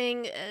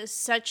losing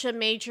such a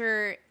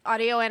major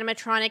audio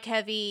animatronic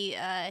heavy,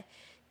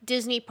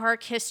 Disney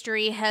park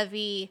history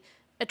heavy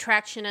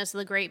attraction as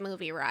the Great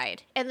Movie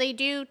Ride. And they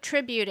do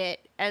tribute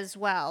it as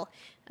well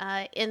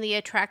in the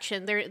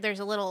attraction. There's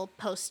a little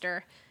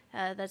poster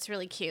that's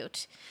really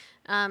cute.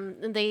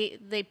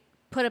 They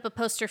put up a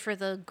poster for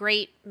the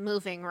Great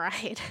Moving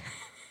Ride.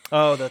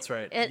 Oh, that's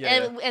right.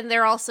 And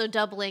they're also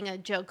doubling a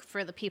joke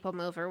for the People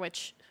Mover,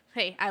 which...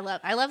 Hey, I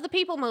love the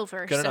People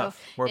Mover. Good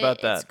enough. We're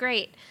about that. It's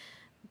great.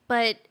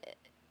 But,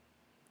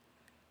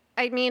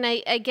 I mean,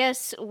 I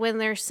guess when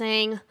they're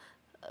saying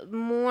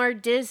more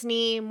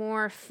Disney,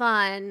 more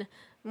fun,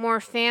 more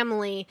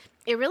family,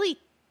 it really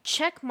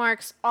check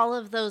marks all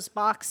of those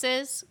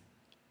boxes.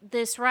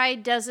 This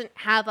ride doesn't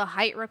have a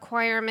height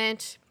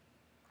requirement.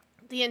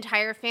 The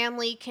entire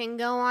family can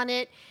go on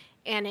it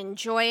and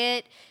enjoy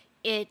it.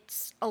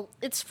 It's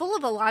full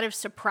of a lot of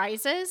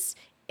surprises.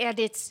 And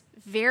it's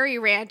very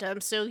random,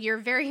 so you're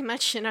very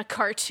much in a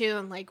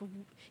cartoon. Like,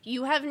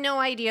 you have no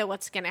idea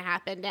what's going to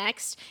happen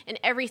next, and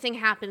everything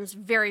happens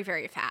very,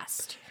 very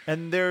fast.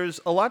 And there's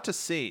a lot to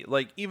see.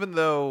 Like, even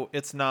though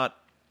it's not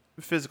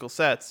physical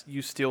sets,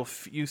 you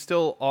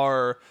still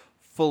are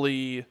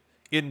fully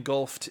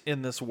engulfed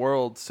in this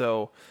world.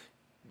 So,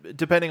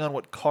 depending on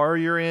what car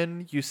you're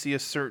in, you see a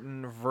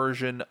certain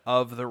version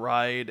of the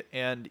ride.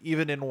 And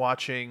even in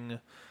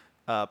watching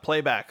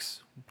playbacks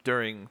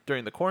during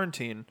the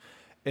quarantine,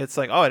 it's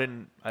like, oh, I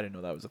didn't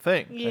know that was a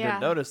thing. Yeah. I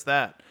didn't notice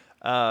that.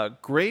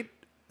 Great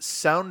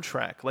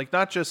soundtrack, like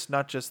not just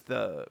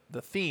the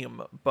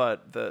theme,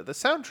 but the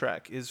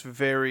soundtrack is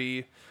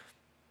very.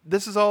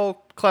 This is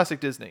all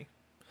classic Disney.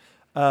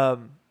 Hot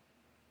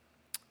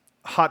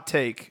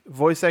take: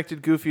 voice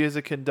acted Goofy as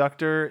a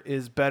conductor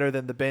is better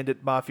than the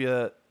Bandit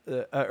Mafia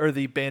or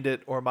the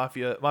bandit or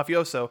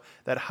mafioso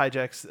that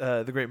hijacks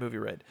the Great Movie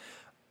Ride.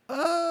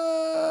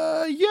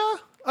 Yeah,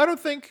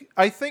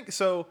 I think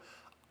so.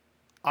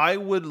 I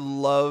would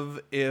love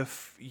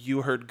if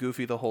you heard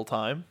Goofy the whole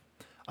time.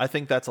 I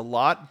think that's a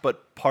lot,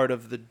 but part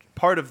of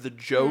the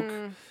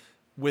joke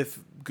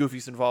with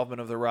Goofy's involvement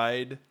of the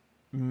ride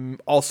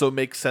also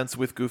makes sense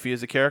with Goofy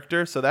as a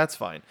character, so that's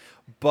fine.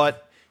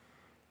 But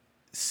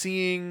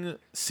seeing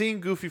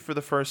Goofy for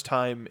the first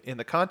time in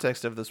the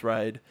context of this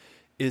ride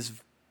is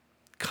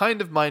kind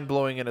of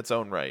mind-blowing in its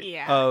own right.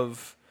 Yeah.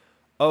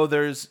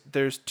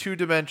 There's two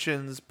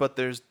dimensions, but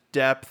there's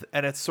depth,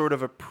 and it's sort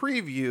of a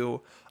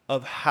preview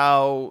of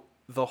how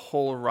the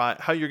whole ride,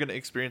 how you're going to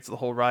experience the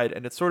whole ride,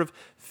 and it sort of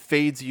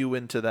fades you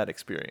into that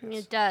experience.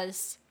 It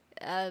does.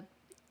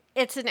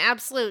 It's an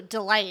absolute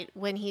delight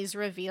when he's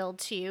revealed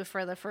to you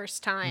for the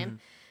first time.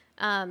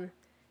 And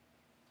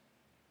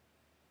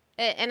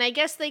I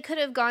guess they could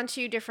have gone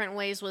two different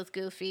ways with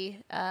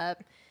Goofy.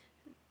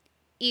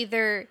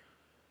 Either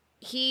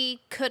he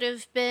could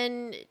have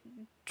been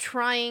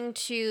trying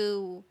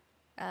to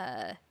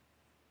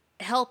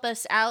help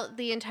us out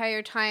the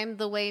entire time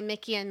the way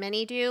Mickey and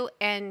Minnie do,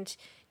 and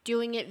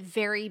doing it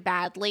very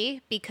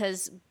badly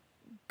because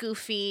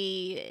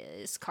Goofy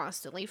is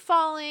constantly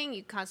falling.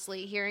 You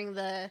constantly hearing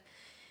the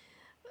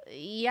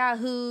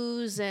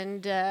yahoos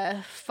and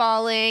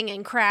falling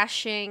and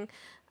crashing.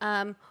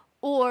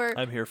 Or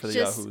I'm here for the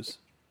just yahoos.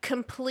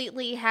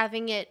 completely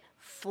having it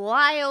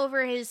fly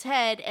over his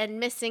head and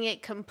missing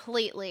it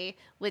completely,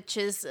 which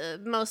is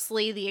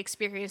mostly the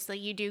experience that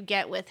you do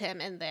get with him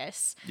in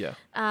this. Yeah.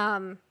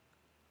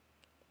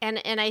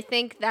 And I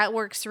think that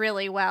works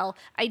really well.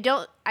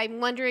 I'm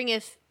wondering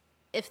if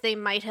they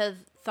might have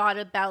thought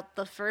about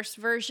the first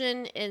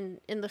version in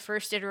the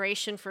first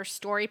iteration for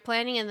story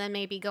planning, and then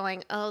maybe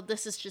going, oh,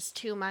 this is just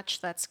too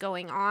much that's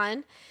going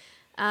on.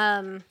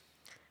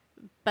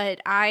 But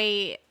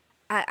I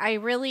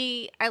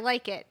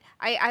like it.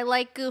 I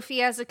like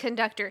Goofy as a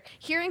conductor.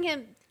 Hearing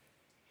him,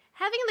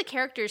 having the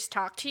characters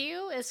talk to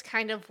you is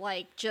kind of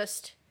like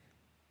just...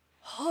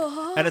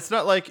 And it's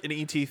not like an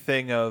ET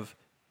thing of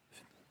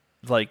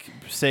like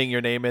saying your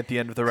name at the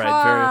end of the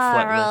ride very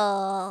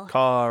flatly.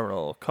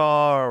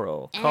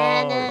 Carl.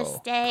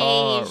 Anastasia.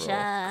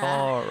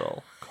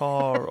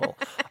 Carl.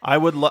 I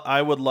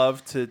would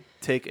love to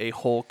take a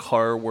whole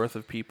car worth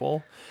of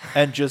people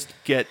and just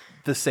get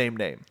the same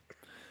name.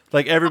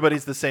 Like,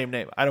 everybody's the same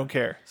name. I don't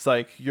care. It's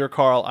like, you're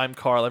Carl, I'm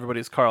Carl,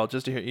 everybody's Carl.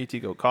 Just to hear E.T.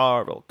 go,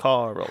 Carl.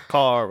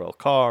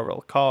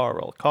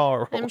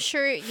 I'm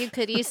sure you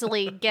could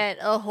easily get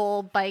a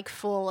whole bike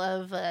full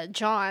of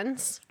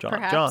Johns,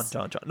 perhaps.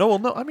 John. No, well,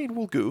 no, I mean,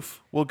 we'll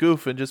goof. We'll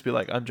goof and just be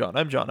like, I'm John.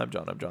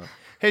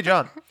 Hey,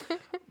 John.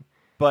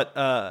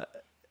 But,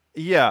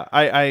 yeah,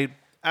 I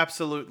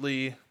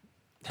absolutely...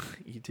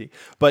 E.T.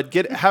 But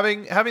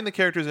having the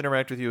characters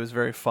interact with you is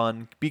very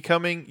fun.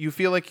 You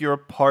feel like you're a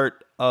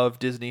part of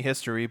Disney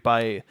history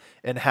by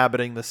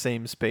inhabiting the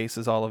same space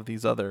as all of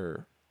these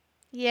other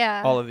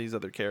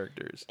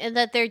characters, and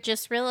that they're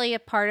just really a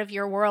part of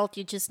your world.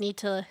 You just need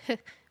to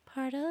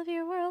part of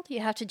your world. You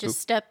have to just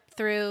step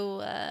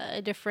through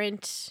a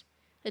different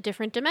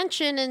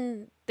dimension,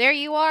 and there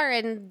you are.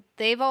 And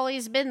they've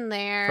always been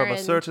there from a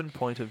certain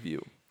point of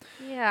view.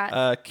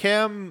 Yeah.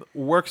 Cam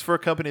works for a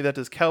company that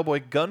does cowboy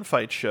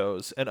gunfight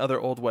shows and other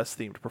Old West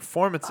themed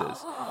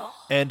performances,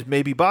 and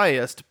may be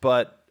biased,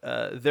 but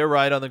their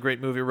ride on the Great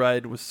Movie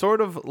Ride was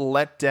sort of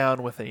let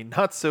down with a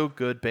not so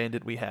good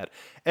bandit we had.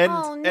 And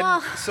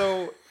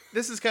so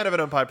this is kind of an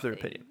unpopular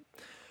opinion,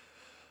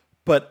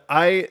 but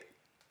I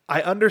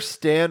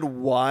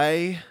understand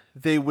why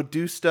they would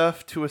do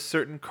stuff to a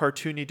certain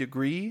cartoony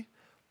degree,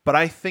 but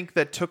I think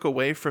that took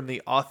away from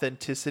the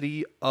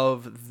authenticity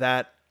of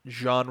that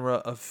genre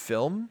of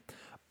film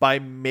by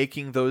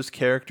making those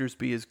characters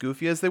be as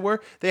goofy as they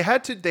were. They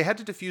had to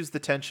diffuse the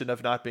tension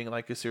of not being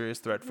like a serious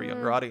threat for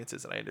younger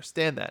audiences, and I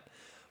understand that.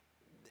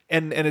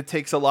 And it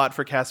takes a lot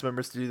for cast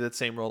members to do that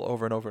same role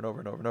over and over and over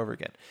and over and over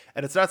again.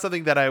 And it's not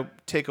something that I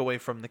take away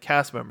from the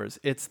cast members.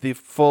 It's the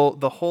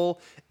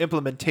whole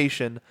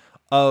implementation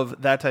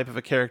of that type of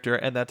a character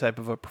and that type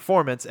of a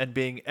performance, and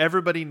being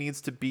everybody needs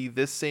to be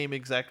this same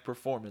exact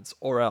performance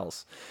or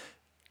else.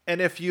 And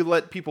if you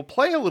let people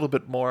play a little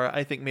bit more,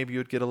 I think maybe you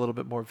would get a little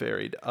bit more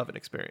varied of an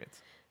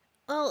experience.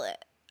 Well,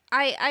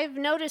 I've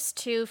noticed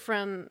too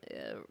from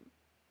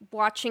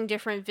watching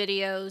different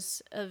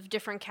videos of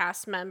different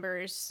cast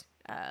members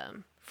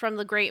from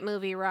the Great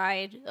Movie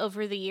Ride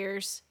over the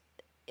years.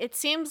 It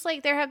seems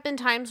like there have been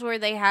times where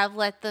they have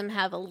let them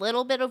have a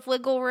little bit of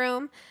wiggle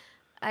room.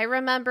 I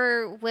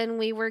remember when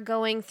we were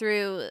going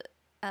through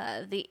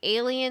the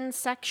Alien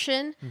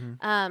section,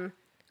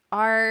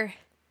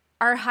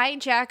 our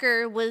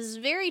hijacker was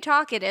very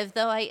talkative,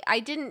 though I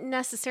didn't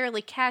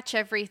necessarily catch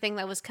everything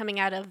that was coming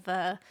out of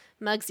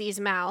Muggsy's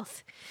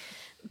mouth.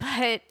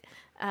 But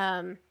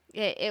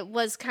it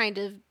was kind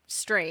of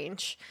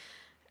strange.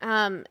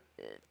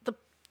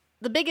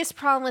 The biggest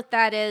problem with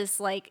that is,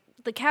 like,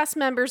 the cast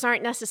members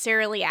aren't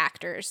necessarily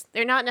actors.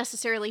 They're not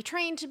necessarily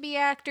trained to be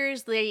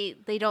actors. They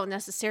don't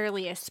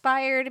necessarily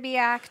aspire to be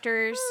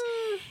actors.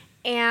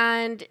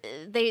 And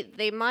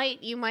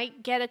you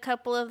might get a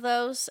couple of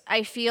those.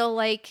 I feel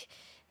like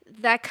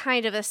that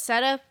kind of a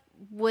setup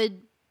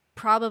would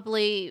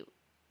probably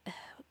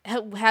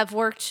have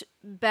worked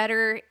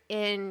better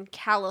in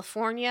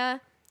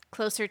California,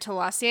 closer to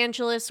Los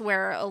Angeles,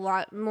 where a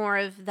lot more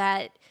of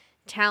that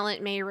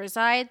talent may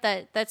reside.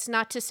 That's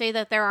not to say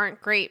that there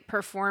aren't great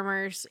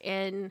performers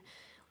in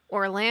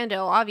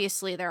Orlando.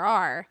 Obviously there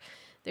are.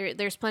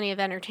 There's plenty of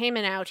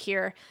entertainment out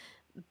here,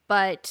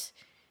 but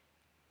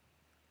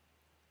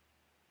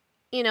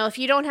if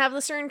you don't have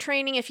the certain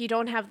training, if you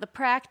don't have the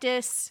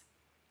practice,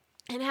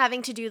 and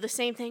having to do the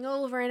same thing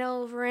over and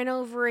over and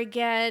over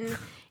again,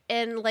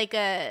 and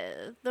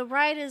the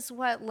ride is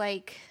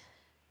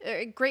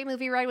a Great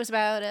Movie Ride was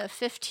about a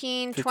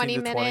 15 20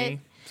 minute 20,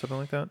 something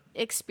like that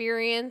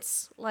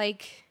experience.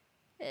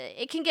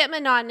 It can get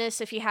monotonous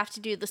if you have to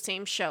do the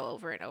same show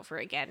over and over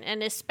again,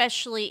 and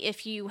especially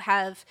if you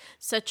have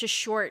such a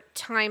short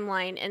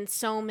timeline and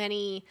so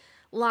many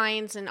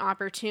lines and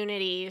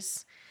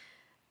opportunities.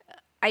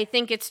 I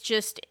think it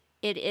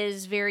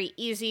is very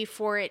easy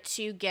for it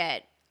to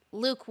get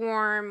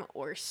lukewarm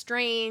or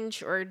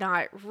strange or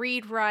not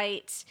read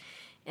right.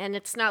 And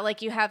it's not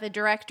like you have a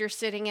director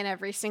sitting in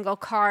every single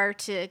car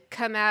to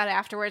come out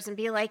afterwards and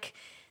be like,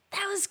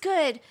 that was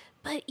good,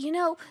 but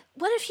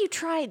what if you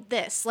tried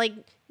this?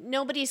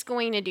 Nobody's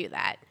going to do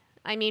that.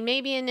 I mean,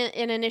 maybe in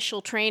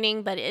initial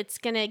training, but it's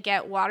going to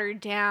get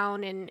watered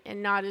down and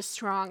not as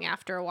strong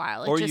after a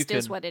while. It just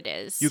is what it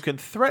is. You can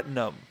threaten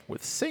them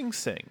with Sing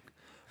Sing.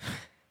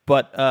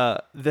 But,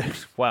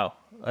 wow,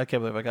 I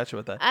can't believe I got you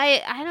with that.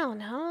 I don't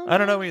know. I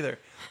don't know either.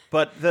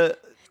 But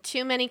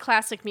too many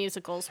classic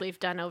musicals we've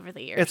done over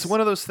the years. It's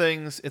one of those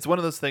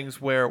things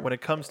where when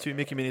it comes to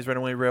Mickey Minnie's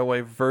Runaway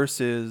Railway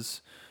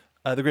versus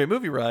The Great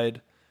Movie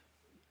Ride,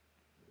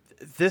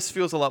 this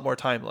feels a lot more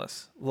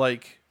timeless.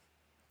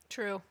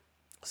 True.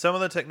 Some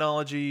of the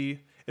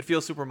technology, it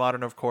feels super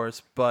modern, of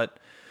course, but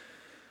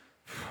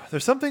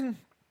there's something,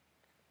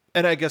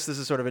 and I guess this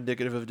is sort of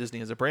indicative of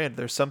Disney as a brand,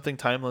 there's something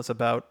timeless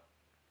about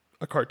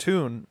a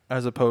cartoon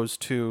as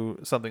opposed to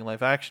something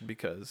live action,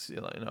 because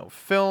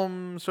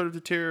film sort of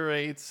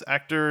deteriorates,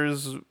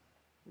 actors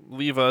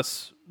leave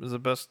us is the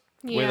best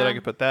way that I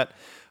could put that.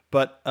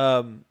 But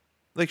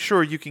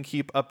sure, you can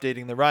keep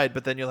updating the ride,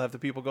 but then you'll have the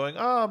people going,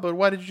 but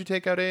why did you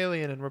take out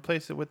Alien and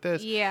replace it with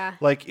this? Yeah.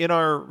 In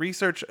our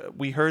research,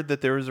 we heard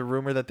that there was a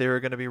rumor that they were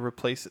going to be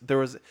replaced. There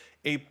was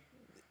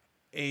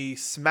a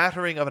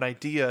smattering of an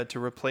idea to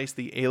replace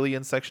the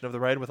Alien section of the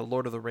ride with a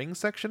Lord of the Rings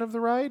section of the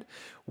ride,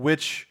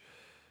 which,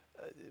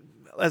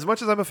 as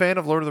much as I'm a fan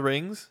of Lord of the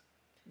Rings,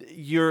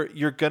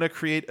 you're gonna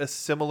create a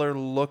similar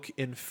look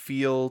and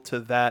feel to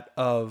that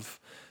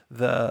of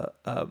the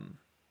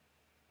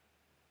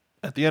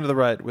at the end of the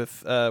ride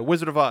with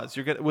Wizard of Oz.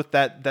 You're gonna with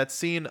that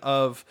scene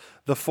of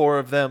the four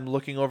of them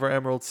looking over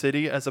Emerald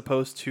City, as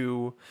opposed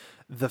to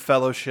the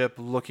Fellowship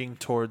looking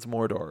towards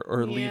Mordor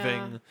or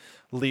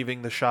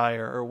leaving the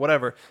Shire or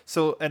whatever.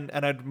 So and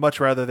I'd much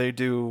rather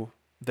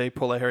they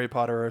pull a Harry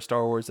Potter or a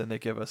Star Wars and they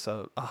give us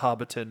a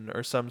Hobbiton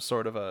or some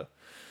sort of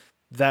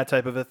that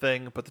type of a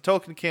thing. But the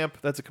Tolkien camp,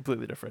 that's a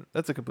completely different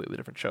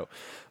show.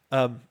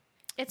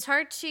 It's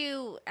hard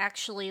to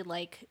actually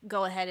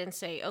go ahead and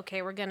say,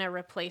 okay, we're going to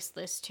replace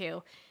this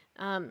too.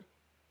 And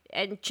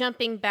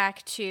jumping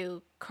back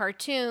to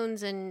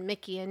cartoons and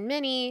Mickey and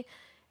Minnie,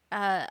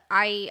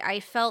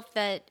 I felt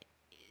that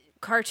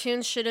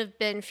cartoons should have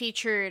been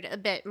featured a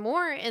bit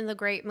more in the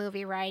Great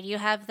Movie Ride. You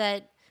had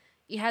that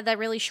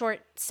really short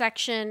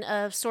section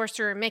of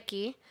Sorcerer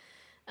Mickey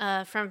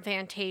from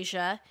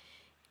Fantasia,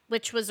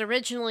 which was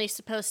originally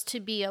supposed to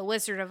be a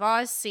Wizard of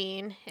Oz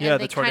scene.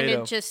 And they kind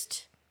of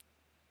just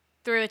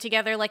threw it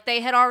together. They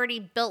had already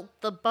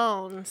built the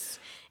bones.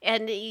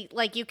 And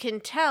you can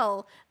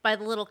tell by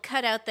the little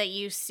cutout that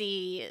you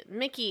see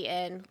Mickey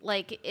in,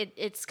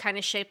 it's kind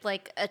of shaped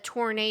like a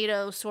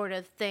tornado sort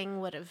of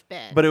thing would have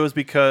been. But it was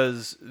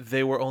because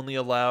they were only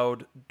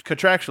allowed,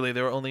 contractually,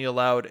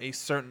 a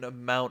certain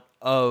amount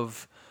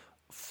of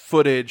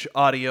footage,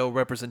 audio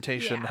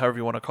representation, however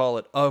you want to call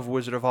it, of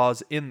Wizard of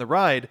Oz in the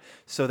ride.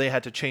 So they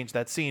had to change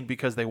that scene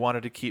because they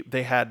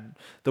had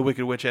the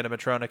Wicked Witch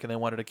animatronic and they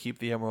wanted to keep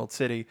the Emerald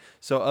City.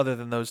 So other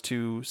than those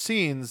two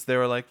scenes, they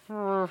were like,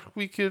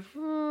 we could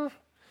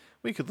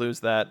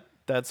lose that.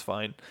 That's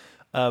fine.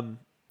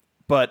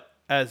 But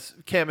as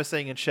Cam is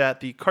saying in chat,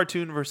 the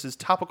cartoon versus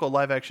topical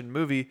live action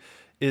movie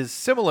is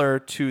similar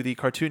to the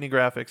cartoony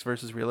graphics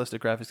versus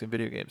realistic graphics in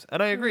video games.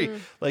 And I agree.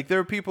 There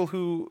are people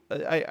who...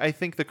 I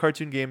think the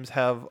cartoon games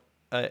have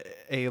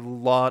a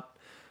lot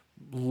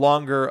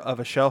longer of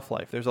a shelf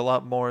life. There's a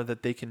lot more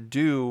that they can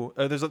do.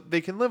 They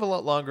can live a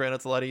lot longer, and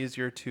it's a lot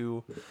easier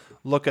to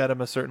look at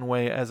them a certain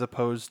way as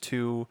opposed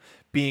to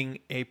being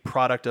a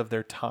product of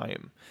their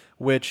time,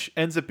 which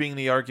ends up being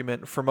the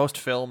argument for most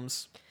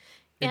films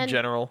in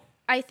general.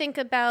 I think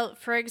about,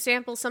 for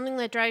example, something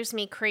that drives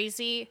me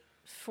crazy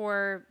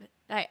for...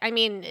 I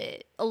mean,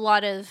 a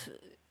lot of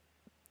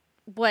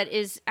what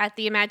is at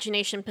the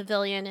Imagination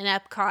Pavilion in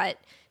Epcot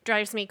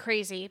drives me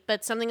crazy.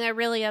 But something that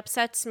really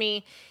upsets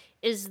me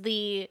is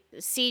the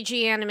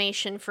CG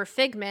animation for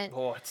Figment.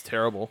 Oh, it's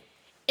terrible.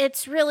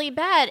 It's really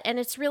bad, and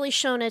it's really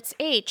shown its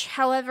age.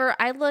 However,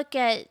 I look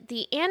at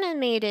the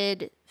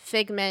animated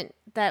Figment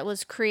that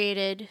was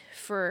created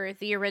for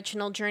the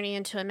original Journey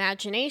into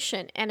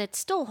Imagination, and it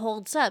still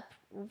holds up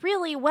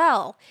really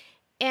well.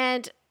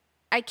 And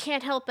I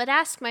can't help but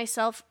ask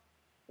myself,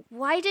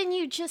 why didn't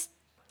you just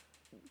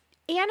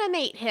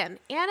animate him?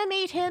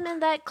 Animate him in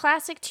that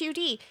classic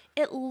 2D.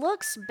 It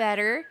looks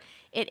better.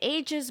 It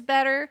ages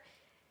better.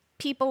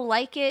 People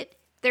like it.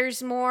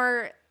 There's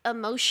more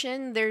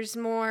emotion. There's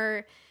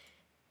more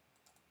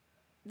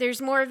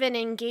of an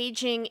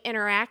engaging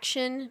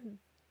interaction.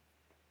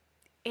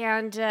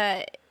 And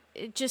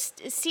just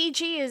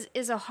CG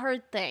is a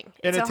hard thing.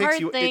 And it's it a takes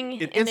hard you, thing.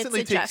 it and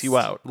instantly it's takes you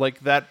out.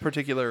 Like that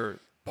particular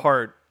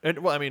part, and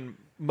well, I mean,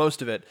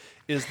 most of it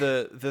is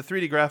the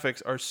 3D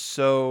graphics are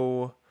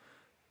so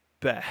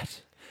bad.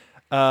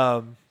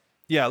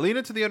 Yeah, lean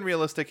into the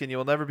unrealistic and you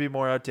will never be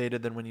more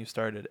outdated than when you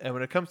started. And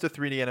when it comes to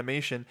 3D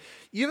animation,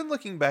 even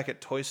looking back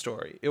at Toy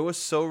Story, it was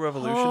so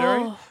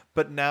revolutionary. Oh.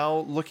 But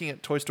now looking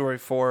at Toy Story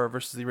 4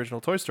 versus the original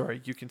Toy Story,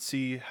 you can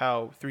see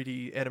how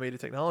 3D animated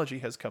technology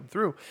has come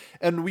through.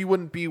 And we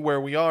wouldn't be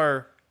where we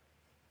are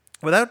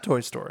without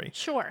Toy Story.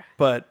 Sure.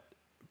 But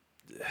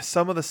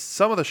some of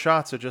the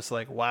shots are just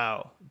like,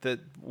 wow.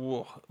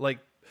 Like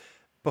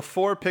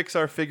before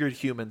Pixar figured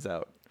humans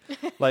out.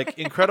 Like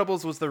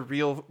Incredibles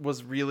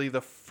was really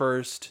the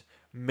first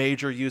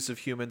major use of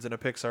humans in a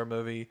Pixar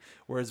movie,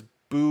 whereas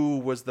Boo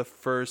was the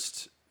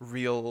first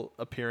real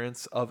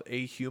appearance of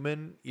a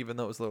human, even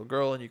though it was a little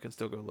girl, and you can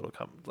still go a little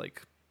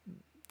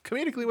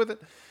comedically with it,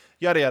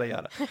 yada yada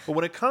yada. But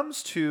when it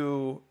comes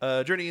to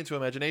Journey into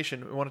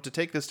Imagination, I wanted to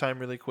take this time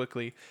really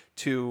quickly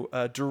to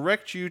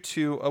direct you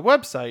to a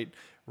website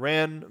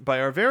ran by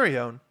our very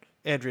own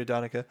Andrea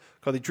Donica,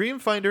 called the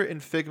Dreamfinder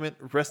and Figment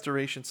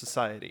Restoration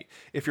Society.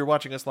 If you're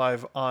watching us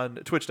live on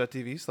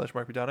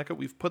twitch.tv/MarkBDonica,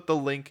 we've put the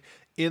link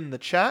in the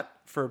chat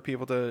for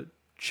people to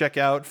check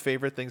out,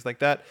 favorite, things like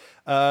that.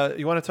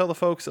 You want to tell the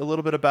folks a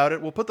little bit about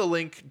it? We'll put the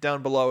link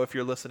down below if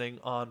you're listening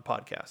on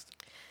podcast.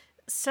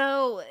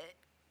 So,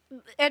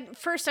 at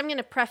first, I'm going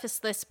to preface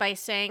this by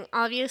saying,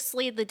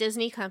 obviously, the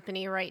Disney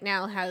company right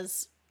now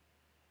has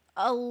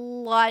a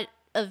lot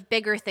of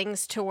bigger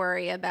things to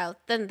worry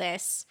about than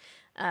this.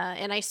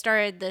 And I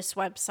started this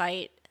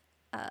website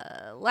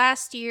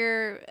last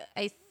year,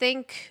 I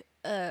think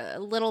a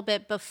little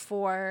bit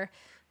before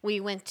we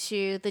went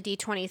to the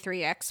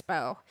D23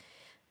 Expo.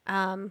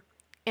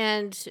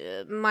 And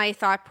my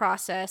thought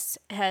process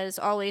has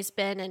always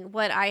been, and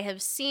what I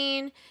have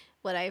seen,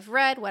 what I've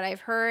read, what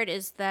I've heard,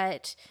 is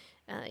that,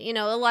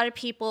 a lot of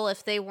people,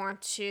 if they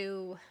want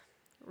to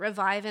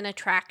revive an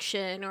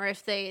attraction or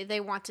if they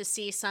want to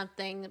see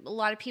something, a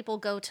lot of people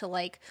go to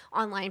like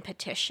online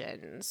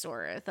petitions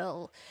or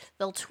they'll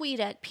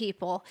tweet at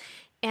people.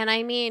 And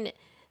I mean,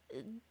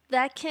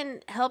 that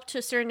can help to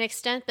a certain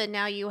extent, but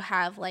now you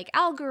have like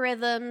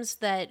algorithms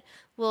that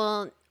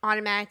will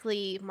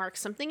automatically mark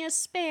something as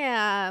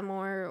spam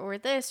or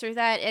this or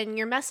that, and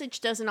your message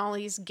doesn't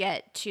always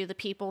get to the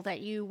people that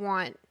you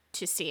want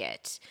to see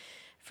it.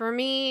 For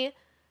me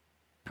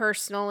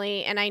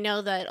personally, and I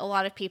know that a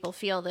lot of people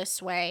feel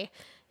this way,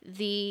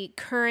 the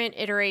current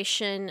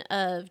iteration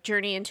of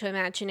Journey into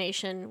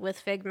Imagination with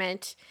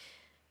Figment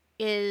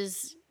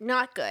is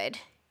not good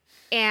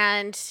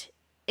and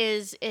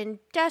is in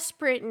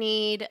desperate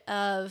need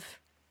of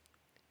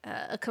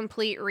a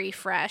complete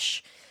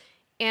refresh.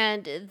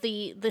 And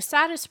the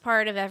saddest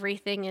part of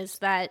everything is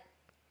that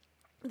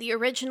the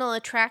original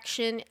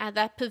attraction at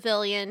that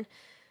pavilion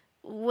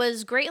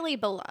was greatly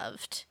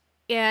beloved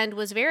and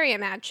was very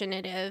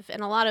imaginative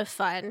and a lot of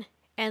fun.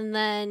 And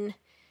then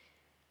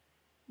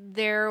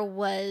there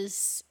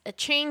was a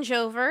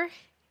changeover,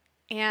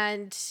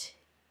 and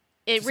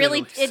it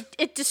really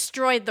it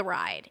destroyed the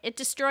ride. It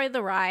destroyed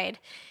the ride.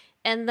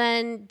 And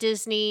then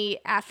Disney,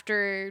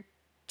 after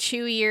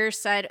 2 years,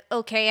 said,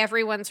 okay,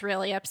 everyone's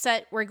really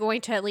upset. We're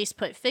going to at least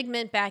put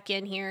Figment back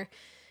in here.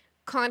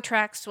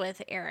 Contracts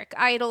with Eric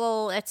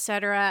Idle,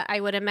 etc., I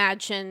would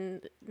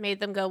imagine made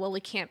them go, well, we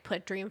can't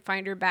put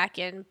Dreamfinder back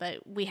in,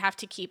 but we have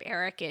to keep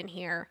Eric in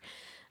here.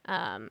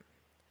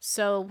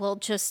 So we'll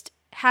just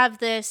have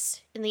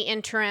this in the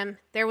interim.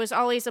 There was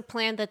always a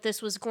plan that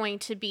this was going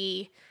to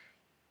be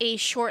a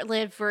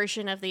short-lived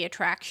version of the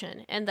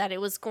attraction and that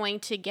it was going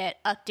to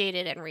get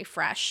updated and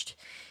refreshed.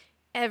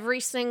 Every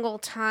single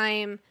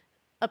time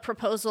a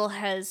proposal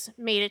has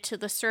made it to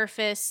the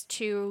surface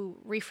to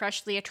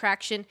refresh the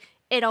attraction,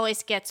 it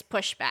always gets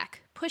pushed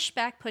back.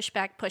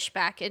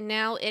 And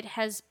now it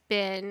has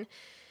been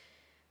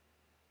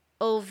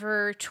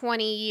over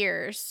 20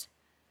 years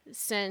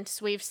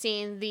since we've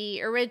seen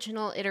the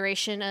original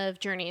iteration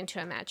of Journey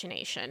into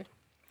Imagination.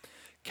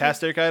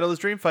 Cast Eric Idle as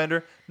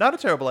Dreamfinder. Not a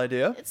terrible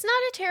idea. It's not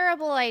a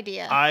terrible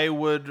idea. I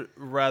would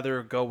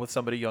rather go with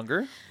somebody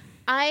younger.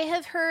 I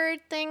have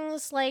heard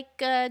things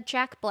like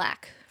Jack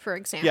Black, for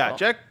example.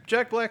 Yeah,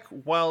 Jack Black,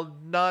 while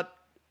not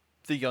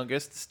the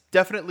youngest,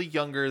 definitely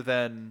younger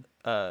than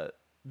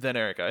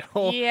Eric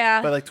Idle.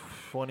 Yeah. By like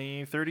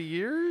 20, 30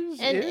 years.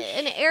 And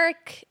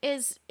Eric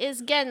is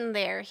getting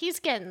there. He's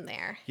getting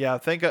there. Yeah,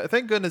 thank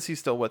goodness he's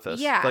still with us.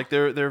 Yeah. Like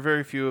there are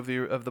very few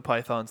of the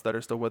Pythons that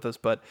are still with us,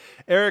 but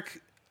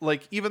Eric,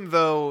 like, even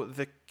though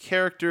the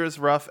character is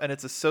rough and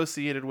it's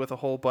associated with a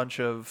whole bunch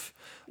of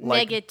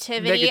like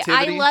negativity.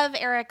 I love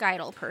Eric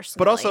Idle personally.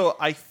 But also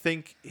I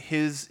think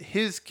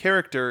his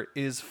character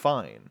is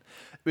fine.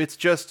 It's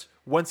just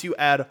once you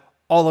add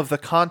all of the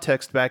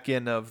context back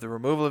in of the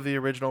removal of the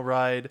original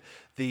ride,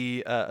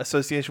 the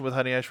association with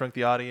Honey, I Shrunk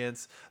the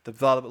Audience,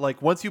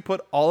 like once you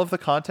put all of the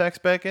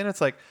context back in,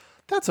 it's like,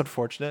 that's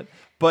unfortunate.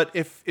 But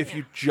if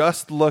you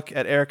just look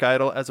at Eric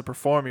Idle as a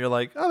performer, you're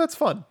like, oh, that's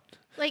fun.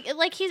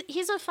 Like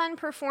he's a fun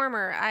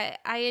performer.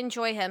 I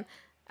enjoy him.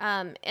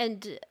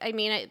 And I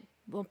mean,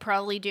 we'll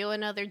probably do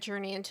another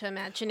Journey into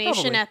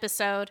Imagination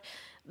episode.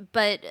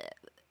 But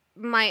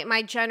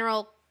my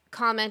general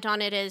comment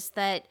on it is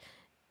that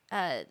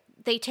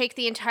they take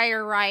the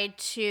entire ride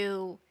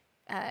to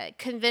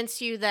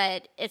convince you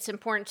that it's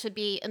important to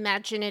be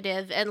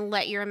imaginative and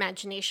let your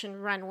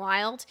imagination run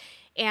wild.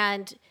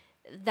 And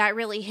that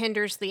really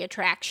hinders the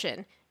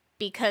attraction,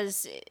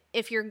 because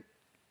if you're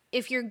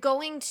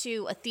going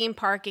to a theme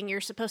park and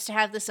you're supposed to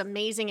have this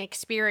amazing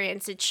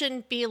experience, it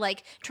shouldn't be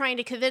like trying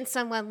to convince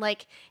someone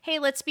like, hey,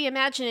 let's be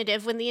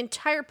imaginative, when the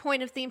entire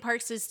point of theme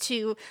parks is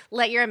to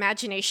let your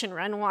imagination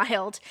run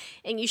wild.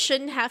 And you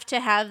shouldn't have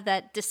to have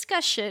that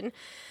discussion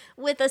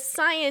with a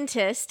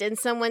scientist and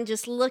someone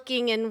just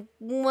looking in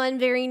one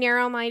very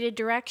narrow-minded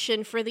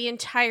direction for the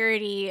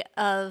entirety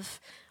of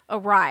a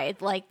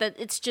ride. Like that,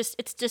 it's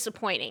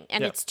disappointing,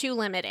 and it's too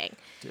limiting.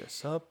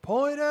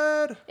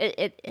 Disappointed.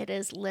 It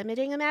is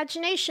limiting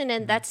imagination,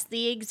 and that's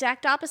the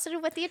exact opposite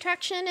of what the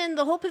attraction and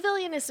the whole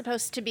pavilion is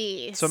supposed to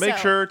be. So make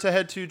sure to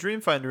head to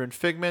Dreamfinder and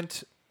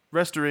Figment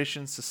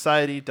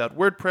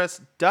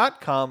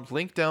RestorationSociety.wordpress.com,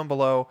 link down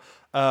below.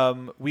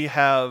 We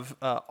have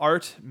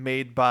art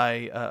made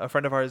by a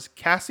friend of ours,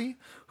 Cassie,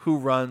 who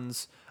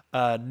runs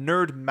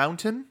Nerd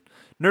Mountain.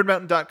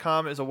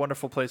 NerdMountain.com is a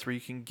wonderful place where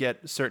you can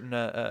get certain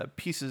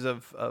pieces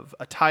of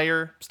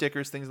attire,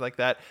 stickers, things like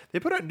that. They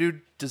put out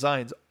new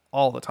designs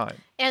all the time.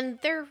 And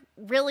they're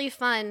really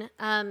fun.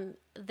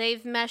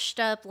 They've meshed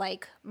up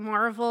like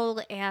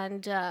Marvel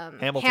and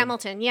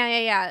Hamilton.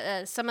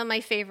 Yeah. Some of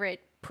my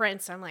favorite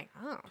prints. I'm like,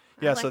 oh.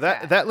 Yeah, so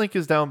that link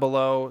is down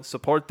below.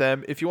 Support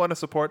them. If you want to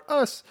support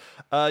us,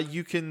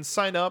 you can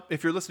sign up.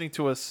 If you're listening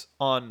to us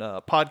on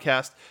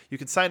podcast, you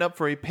can sign up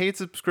for a paid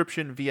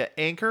subscription via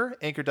Anchor,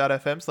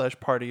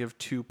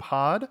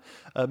 anchor.fm/party-of-two-pod.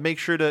 Make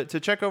sure to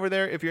check over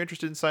there if you're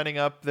interested in signing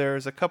up.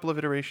 There's a couple of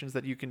iterations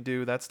that you can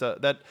do.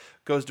 That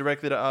goes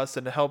directly to us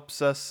and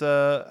helps us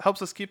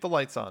keep the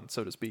lights on,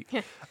 so to speak.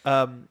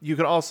 You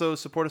can also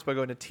support us by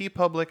going to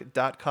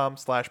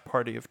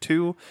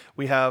tpublic.com/party-of-two.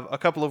 We have a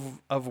couple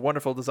of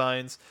wonderful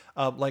designs.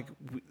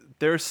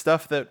 There's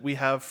stuff that we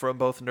have from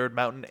both Nerd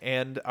Mountain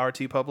and our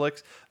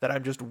TeePublics that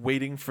I'm just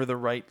waiting for the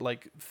right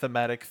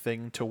thematic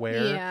thing to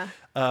wear. Yeah.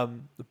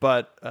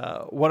 But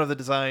one of the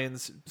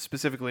designs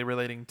specifically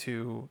relating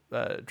to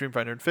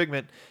Dreamfinder and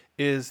Figment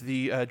is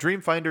the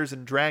Dreamfinders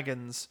and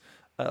Dragons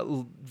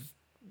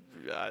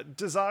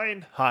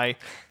design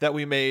that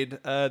we made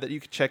that you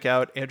can check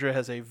out. Andrea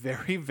has a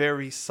very,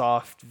 very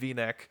soft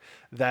V-neck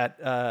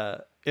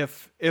that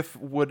if it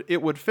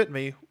would fit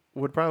me,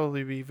 would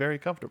probably be very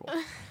comfortable.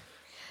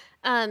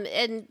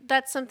 And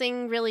that's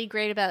something really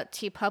great about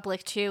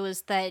TeePublic too,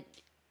 is that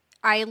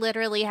I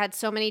literally had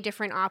so many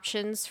different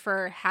options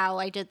for how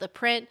I did the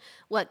print,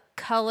 what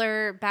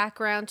color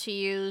background to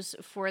use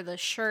for the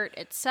shirt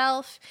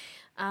itself,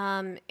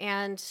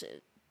 and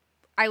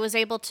I was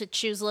able to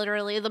choose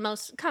literally the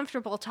most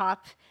comfortable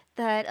top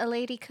that a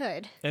lady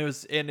could.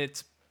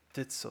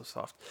 It's so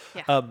soft.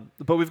 Yeah.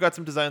 But we've got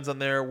some designs on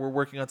there. We're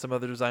working on some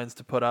other designs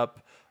to put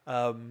up.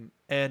 And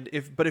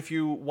if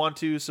you want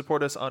to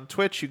support us on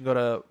Twitch, you can go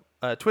to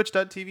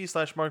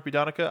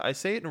twitch.tv/MarkBdonica. I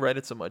say it and write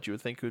it so much you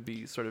would think it would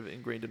be sort of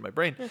ingrained in my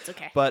brain. That's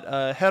okay. But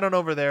head on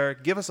over there.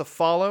 Give us a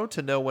follow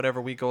to know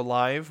whenever we go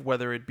live,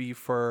 whether it be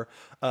for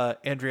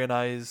Andrea and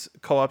I's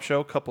co-op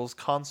show, Couples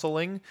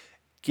Consoling.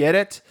 Get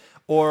it?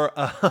 Or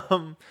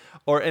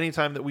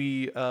anytime that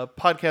we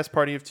podcast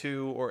Party of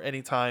Two, or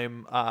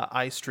anytime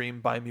I stream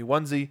Buy Me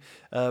Onesie,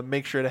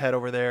 make sure to head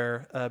over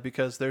there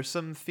because there's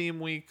some theme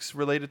weeks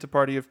related to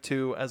Party of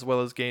Two, as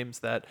well as games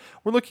that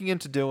we're looking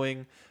into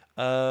doing,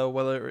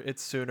 whether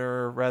it's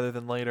sooner rather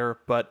than later.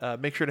 But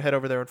make sure to head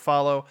over there and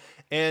follow.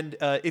 And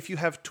if you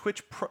have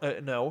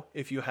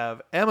if you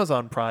have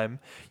Amazon Prime,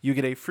 you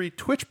get a free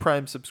Twitch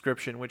Prime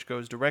subscription, which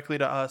goes directly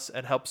to us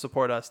and helps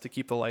support us to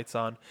keep the lights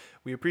on.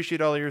 We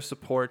appreciate all your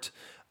support.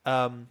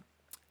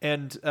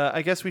 And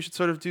I guess we should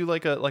sort of do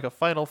like a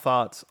final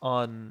thoughts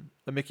on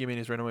the Mickey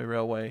Minnie's Runaway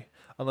Railway,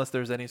 unless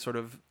there's any sort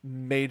of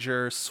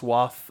major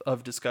swath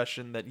of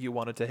discussion that you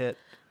wanted to hit.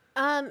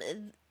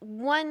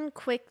 One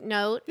quick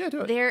note. Yeah,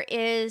 do it. There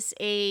is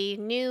a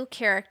new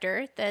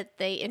character that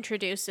they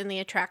introduced in the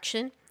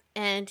attraction,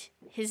 and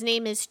his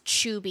name is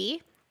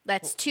Chubby.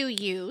 That's 2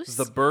 U's.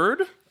 The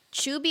bird?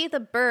 Chubby the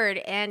bird,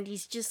 and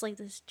he's just like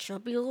this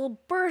chubby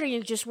little bird, and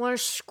you just want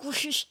to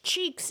squish his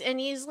cheeks, and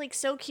he's like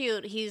so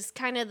cute. He's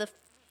kind of the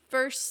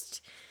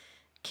first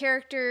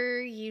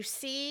character you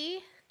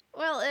see.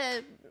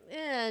 Well,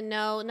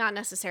 no, not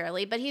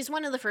necessarily, but he's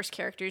one of the first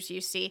characters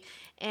you see,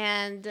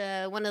 and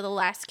one of the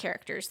last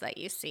characters that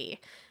you see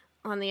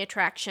on the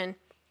attraction.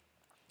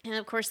 And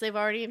of course, they've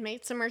already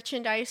made some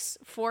merchandise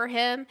for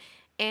him,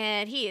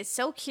 and he is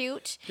so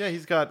cute. Yeah,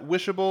 he's got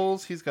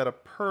wishables. He's got a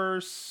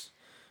purse.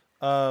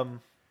 Yeah,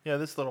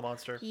 this little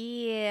monster.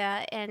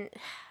 Yeah, and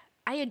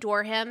I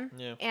adore him.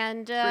 Yeah,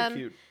 and very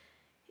cute.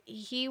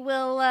 he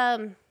will.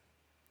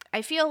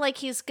 I feel like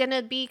he's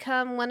gonna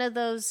become one of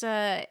those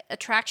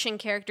attraction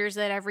characters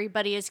that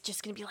everybody is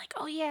just gonna be like,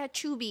 "Oh yeah,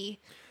 Chubby."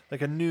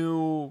 Like a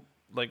new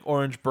like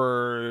orange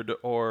bird,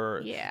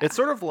 or Yeah. it's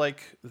sort of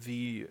like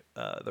the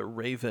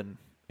Raven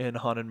in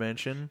Haunted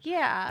Mansion.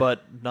 Yeah,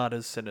 But not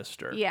as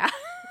sinister. yeah.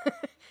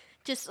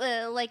 Just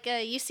like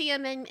you see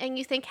him and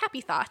you think happy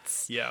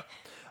thoughts. Yeah.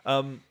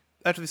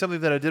 Actually,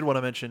 something that I did want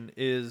to mention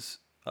is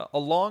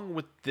along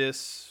with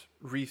this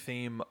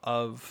retheme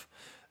of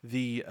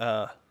the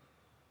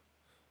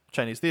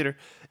Chinese theater,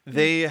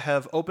 they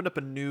have opened up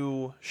a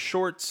new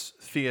shorts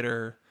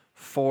theater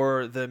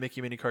for the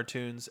Mickey Minnie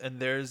cartoons, and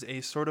there's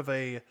a sort of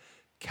a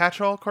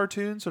catch-all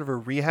cartoon, sort of a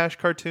rehash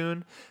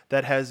cartoon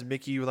that has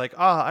Mickey like,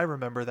 I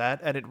remember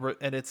that,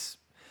 and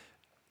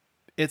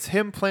it's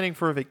him planning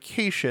for a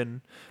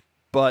vacation,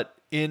 but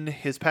in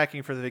his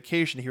packing for the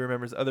vacation, he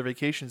remembers other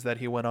vacations that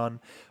he went on,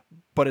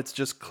 but it's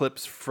just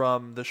clips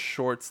from the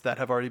shorts that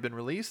have already been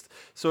released.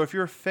 So if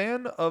you're a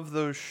fan of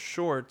those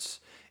shorts,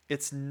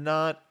 it's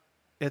not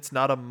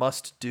a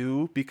must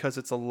do because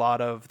it's a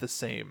lot of the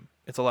same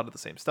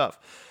stuff.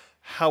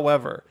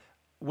 However,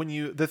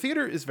 the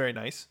theater is very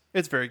nice.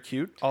 It's very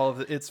cute.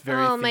 It's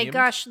very Oh my themed.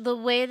 gosh, the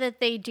way that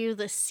they do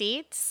the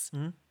seats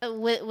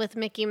with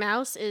Mickey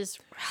Mouse is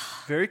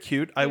Very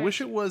cute. I wish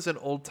it was an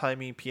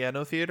old-timey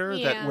piano theater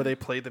Yeah. where they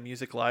play the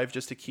music live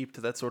just to keep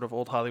to that sort of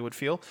old Hollywood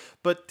feel,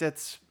 but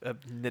that's a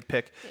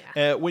nitpick.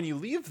 Yeah. When you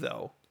leave,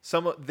 though,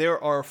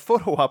 there are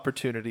photo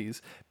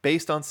opportunities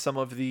based on some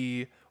of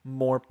the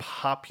more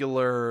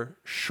popular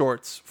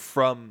shorts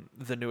from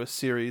the newest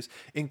series,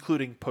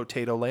 including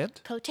Potato Land.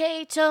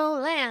 Potato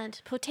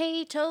Land,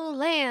 Potato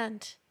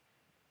Land.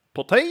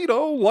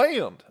 Potato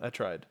Land! I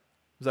tried.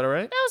 Is that all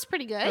right? That was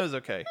pretty good. It was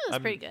okay. was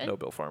I'm pretty good. no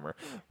Bill Farmer,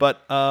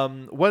 but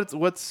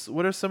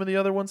what are some of the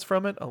other ones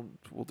from it?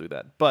 We'll do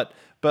that. But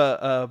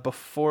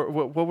before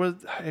what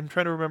was I'm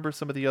trying to remember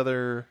some of the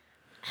other.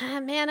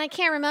 Man, I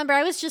can't remember.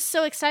 I was just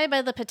so excited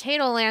by the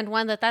Potato Land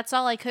one that's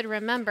all I could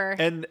remember.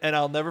 And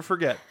I'll never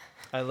forget.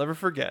 I'll never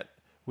forget.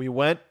 We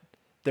went.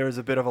 There was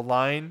a bit of a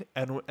line,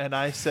 and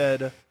I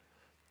said,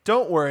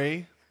 "Don't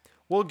worry,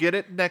 we'll get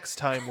it next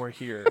time we're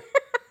here."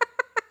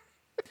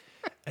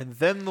 And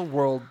then the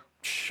world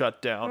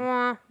shut down.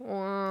 Wah,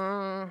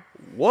 wah.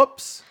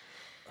 Whoops.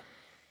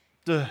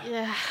 Ugh.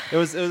 Yeah. It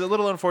was a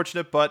little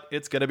unfortunate, but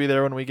it's gonna be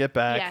there when we get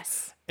back.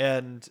 Yes.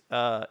 And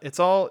it's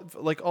all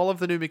like all of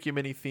the new Mickey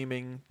Minnie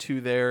theming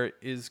to there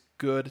is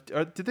good.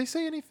 Did they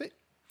say anything?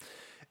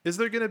 Is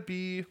there gonna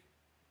be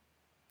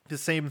the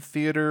same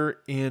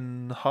theater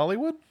in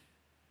Hollywood?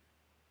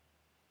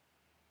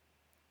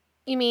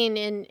 You mean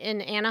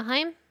in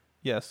Anaheim?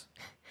 Yes.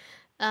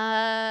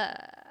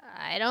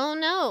 I don't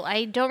know.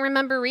 I don't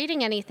remember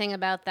reading anything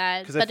about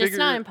that, 'Cause I but it's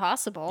not figure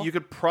impossible. You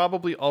could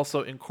probably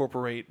also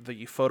incorporate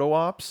the photo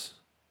ops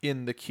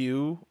in the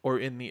queue or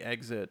in the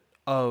exit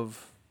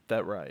of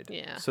that ride.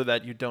 Yeah. So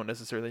that you don't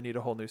necessarily need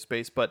a whole new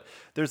space. But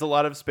there's a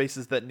lot of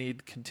spaces that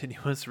need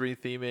continuous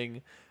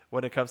retheming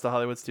when it comes to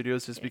Hollywood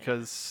studios, just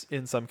because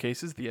in some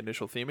cases the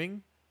initial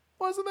theming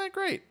wasn't that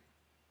great.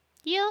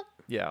 Yep.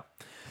 Yeah.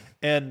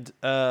 And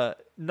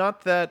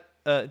not that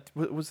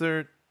was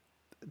there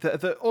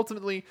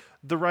ultimately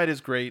the ride is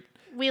great.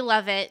 We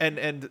love it.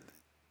 And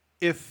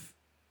if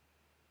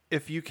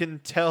you can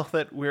tell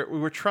that we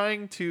were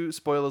trying to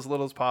spoil as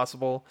little as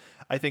possible,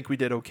 I think we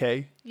did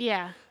okay.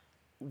 Yeah.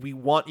 We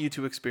want you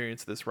to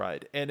experience this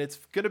ride, and it's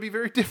going to be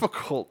very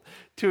difficult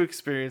to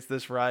experience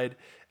this ride.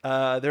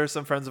 There are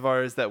some friends of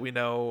ours that we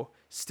know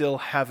still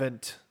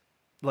haven't,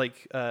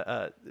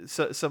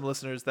 some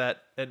listeners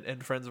that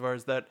and friends of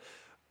ours that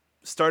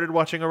started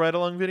watching a ride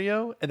along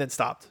video and then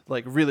stopped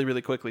like really,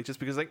 really quickly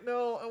just because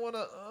no, I want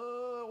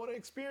to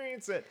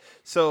experience it.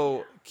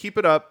 So keep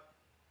it up.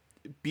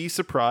 Be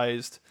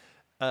surprised.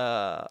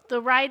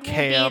 The ride will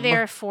Cam. be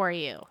there for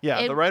you.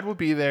 Yeah, the ride will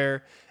be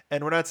there.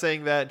 And we're not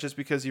saying that just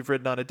because you've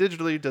ridden on it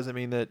digitally doesn't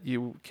mean that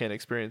you can't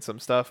experience some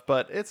stuff,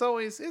 but it's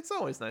always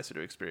nicer to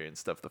experience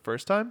stuff the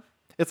first time.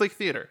 It's like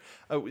theater.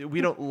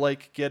 We don't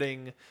like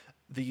getting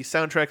the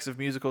soundtracks of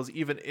musicals,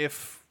 even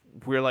if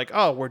we're like,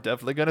 oh, we're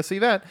definitely going to see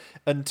that,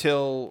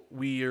 until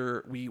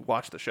we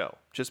watch the show,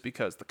 just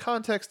because the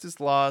context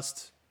is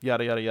lost,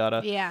 yada, yada,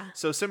 yada. Yeah.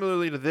 So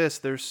similarly to this,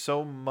 there's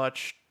so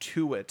much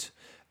to it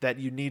that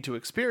you need to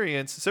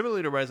experience,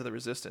 similarly to Rise of the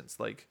Resistance.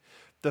 Like,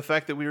 the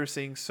fact that we were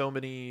seeing so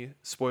many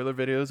spoiler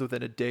videos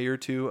within a day or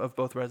two of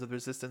both Rise of the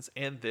Resistance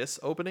and this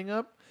opening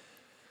up,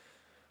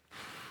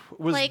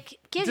 was like,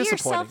 give disappointing.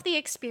 yourself the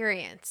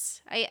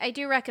experience. I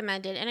do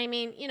recommend it. And I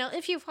mean, you know,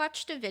 if you've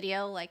watched a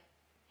video, like,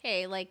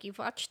 hey, like you've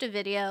watched a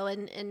video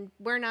and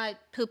we're not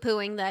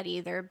poo-pooing that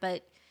either,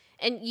 but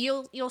and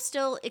you'll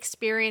still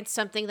experience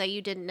something that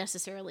you didn't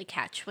necessarily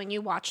catch when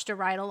you watched a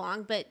ride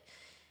along. But,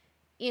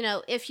 you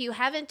know, if you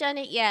haven't done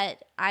it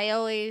yet, I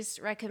always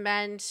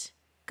recommend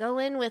go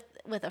in with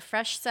a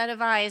fresh set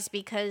of eyes,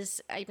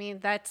 because I mean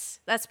that's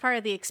part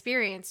of the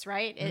experience,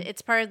 right? Mm-hmm.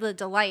 It's part of the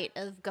delight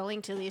of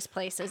going to these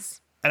places.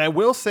 And I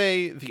will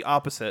say the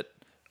opposite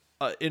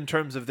in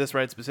terms of this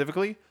ride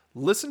specifically.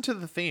 Listen to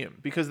the theme,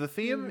 because the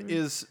theme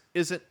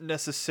doesn't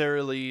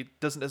necessarily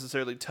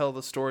tell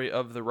the story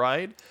of the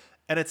ride,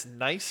 and it's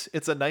nice.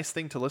 It's a nice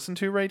thing to listen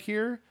to right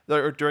here,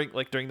 or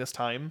during this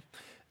time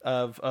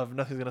of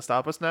Nothing's Gonna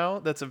Stop Us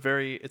Now. It's a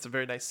very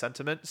nice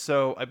sentiment.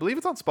 So I believe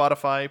it's on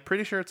Spotify.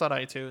 Pretty sure it's on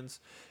iTunes.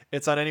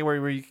 It's on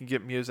anywhere where you can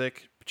get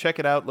music. Check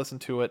it out. Listen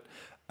to it.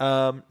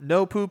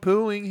 No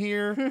poo-pooing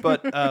here,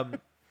 but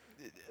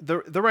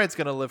the ride's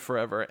gonna live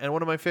forever. And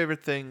one of my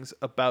favorite things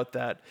about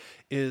that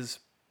is,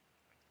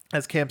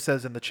 as Cam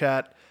says in the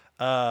chat,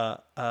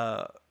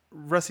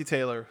 Russi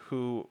Taylor,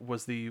 who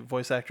was the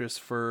voice actress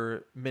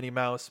for Minnie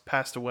Mouse,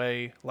 passed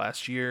away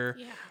last year.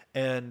 Yeah.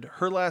 And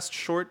her last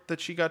short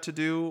that she got to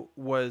do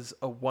was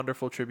a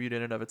wonderful tribute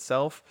in and of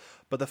itself.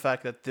 But the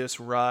fact that this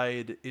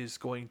ride is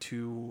going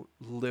to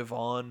live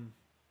on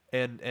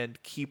and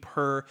keep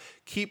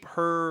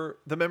the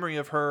memory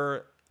of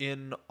her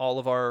in all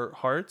of our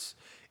hearts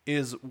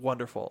is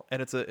wonderful.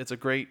 And it's a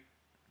great,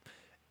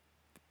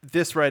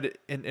 this ride,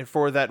 and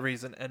for that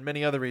reason and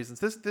many other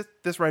reasons,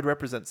 this ride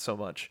represents so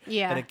much.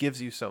 Yeah. And it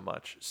gives you so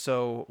much.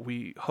 So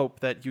we hope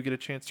that you get a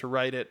chance to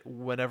ride it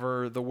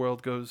whenever the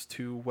world goes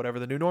to whatever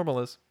the new normal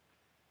is.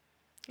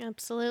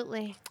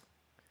 Absolutely.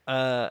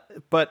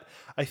 But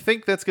I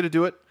think that's going to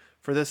do it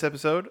for this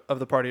episode of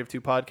the Party of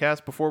Two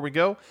podcast. Before we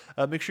go,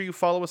 make sure you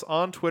follow us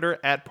on Twitter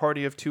at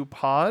Party of Two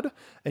Pod,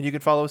 and you can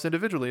follow us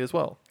individually as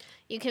well.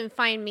 You can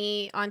find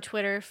me on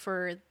Twitter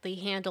for the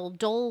handle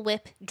Dole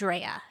Whip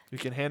Drea. You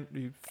can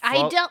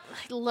I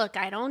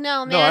don't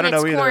know, man. No, I don't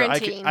know either.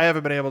 Quarantine. I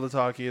haven't been able to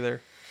talk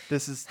either.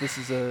 This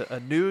is a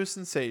new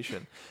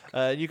sensation.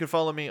 You can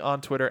follow me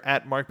on Twitter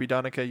at Mark B.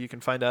 Donica. You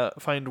can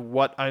find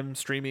what I'm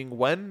streaming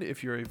when.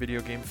 If you're a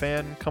video game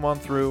fan, come on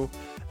through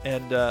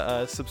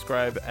and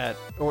subscribe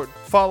or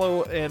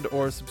follow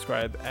or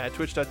subscribe at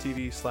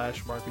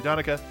twitch.tv/Mark B.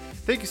 Donica.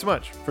 Thank you so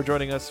much for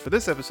joining us for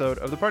this episode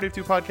of the Party of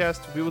Two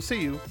podcast. We will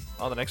see you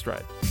on the next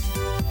ride.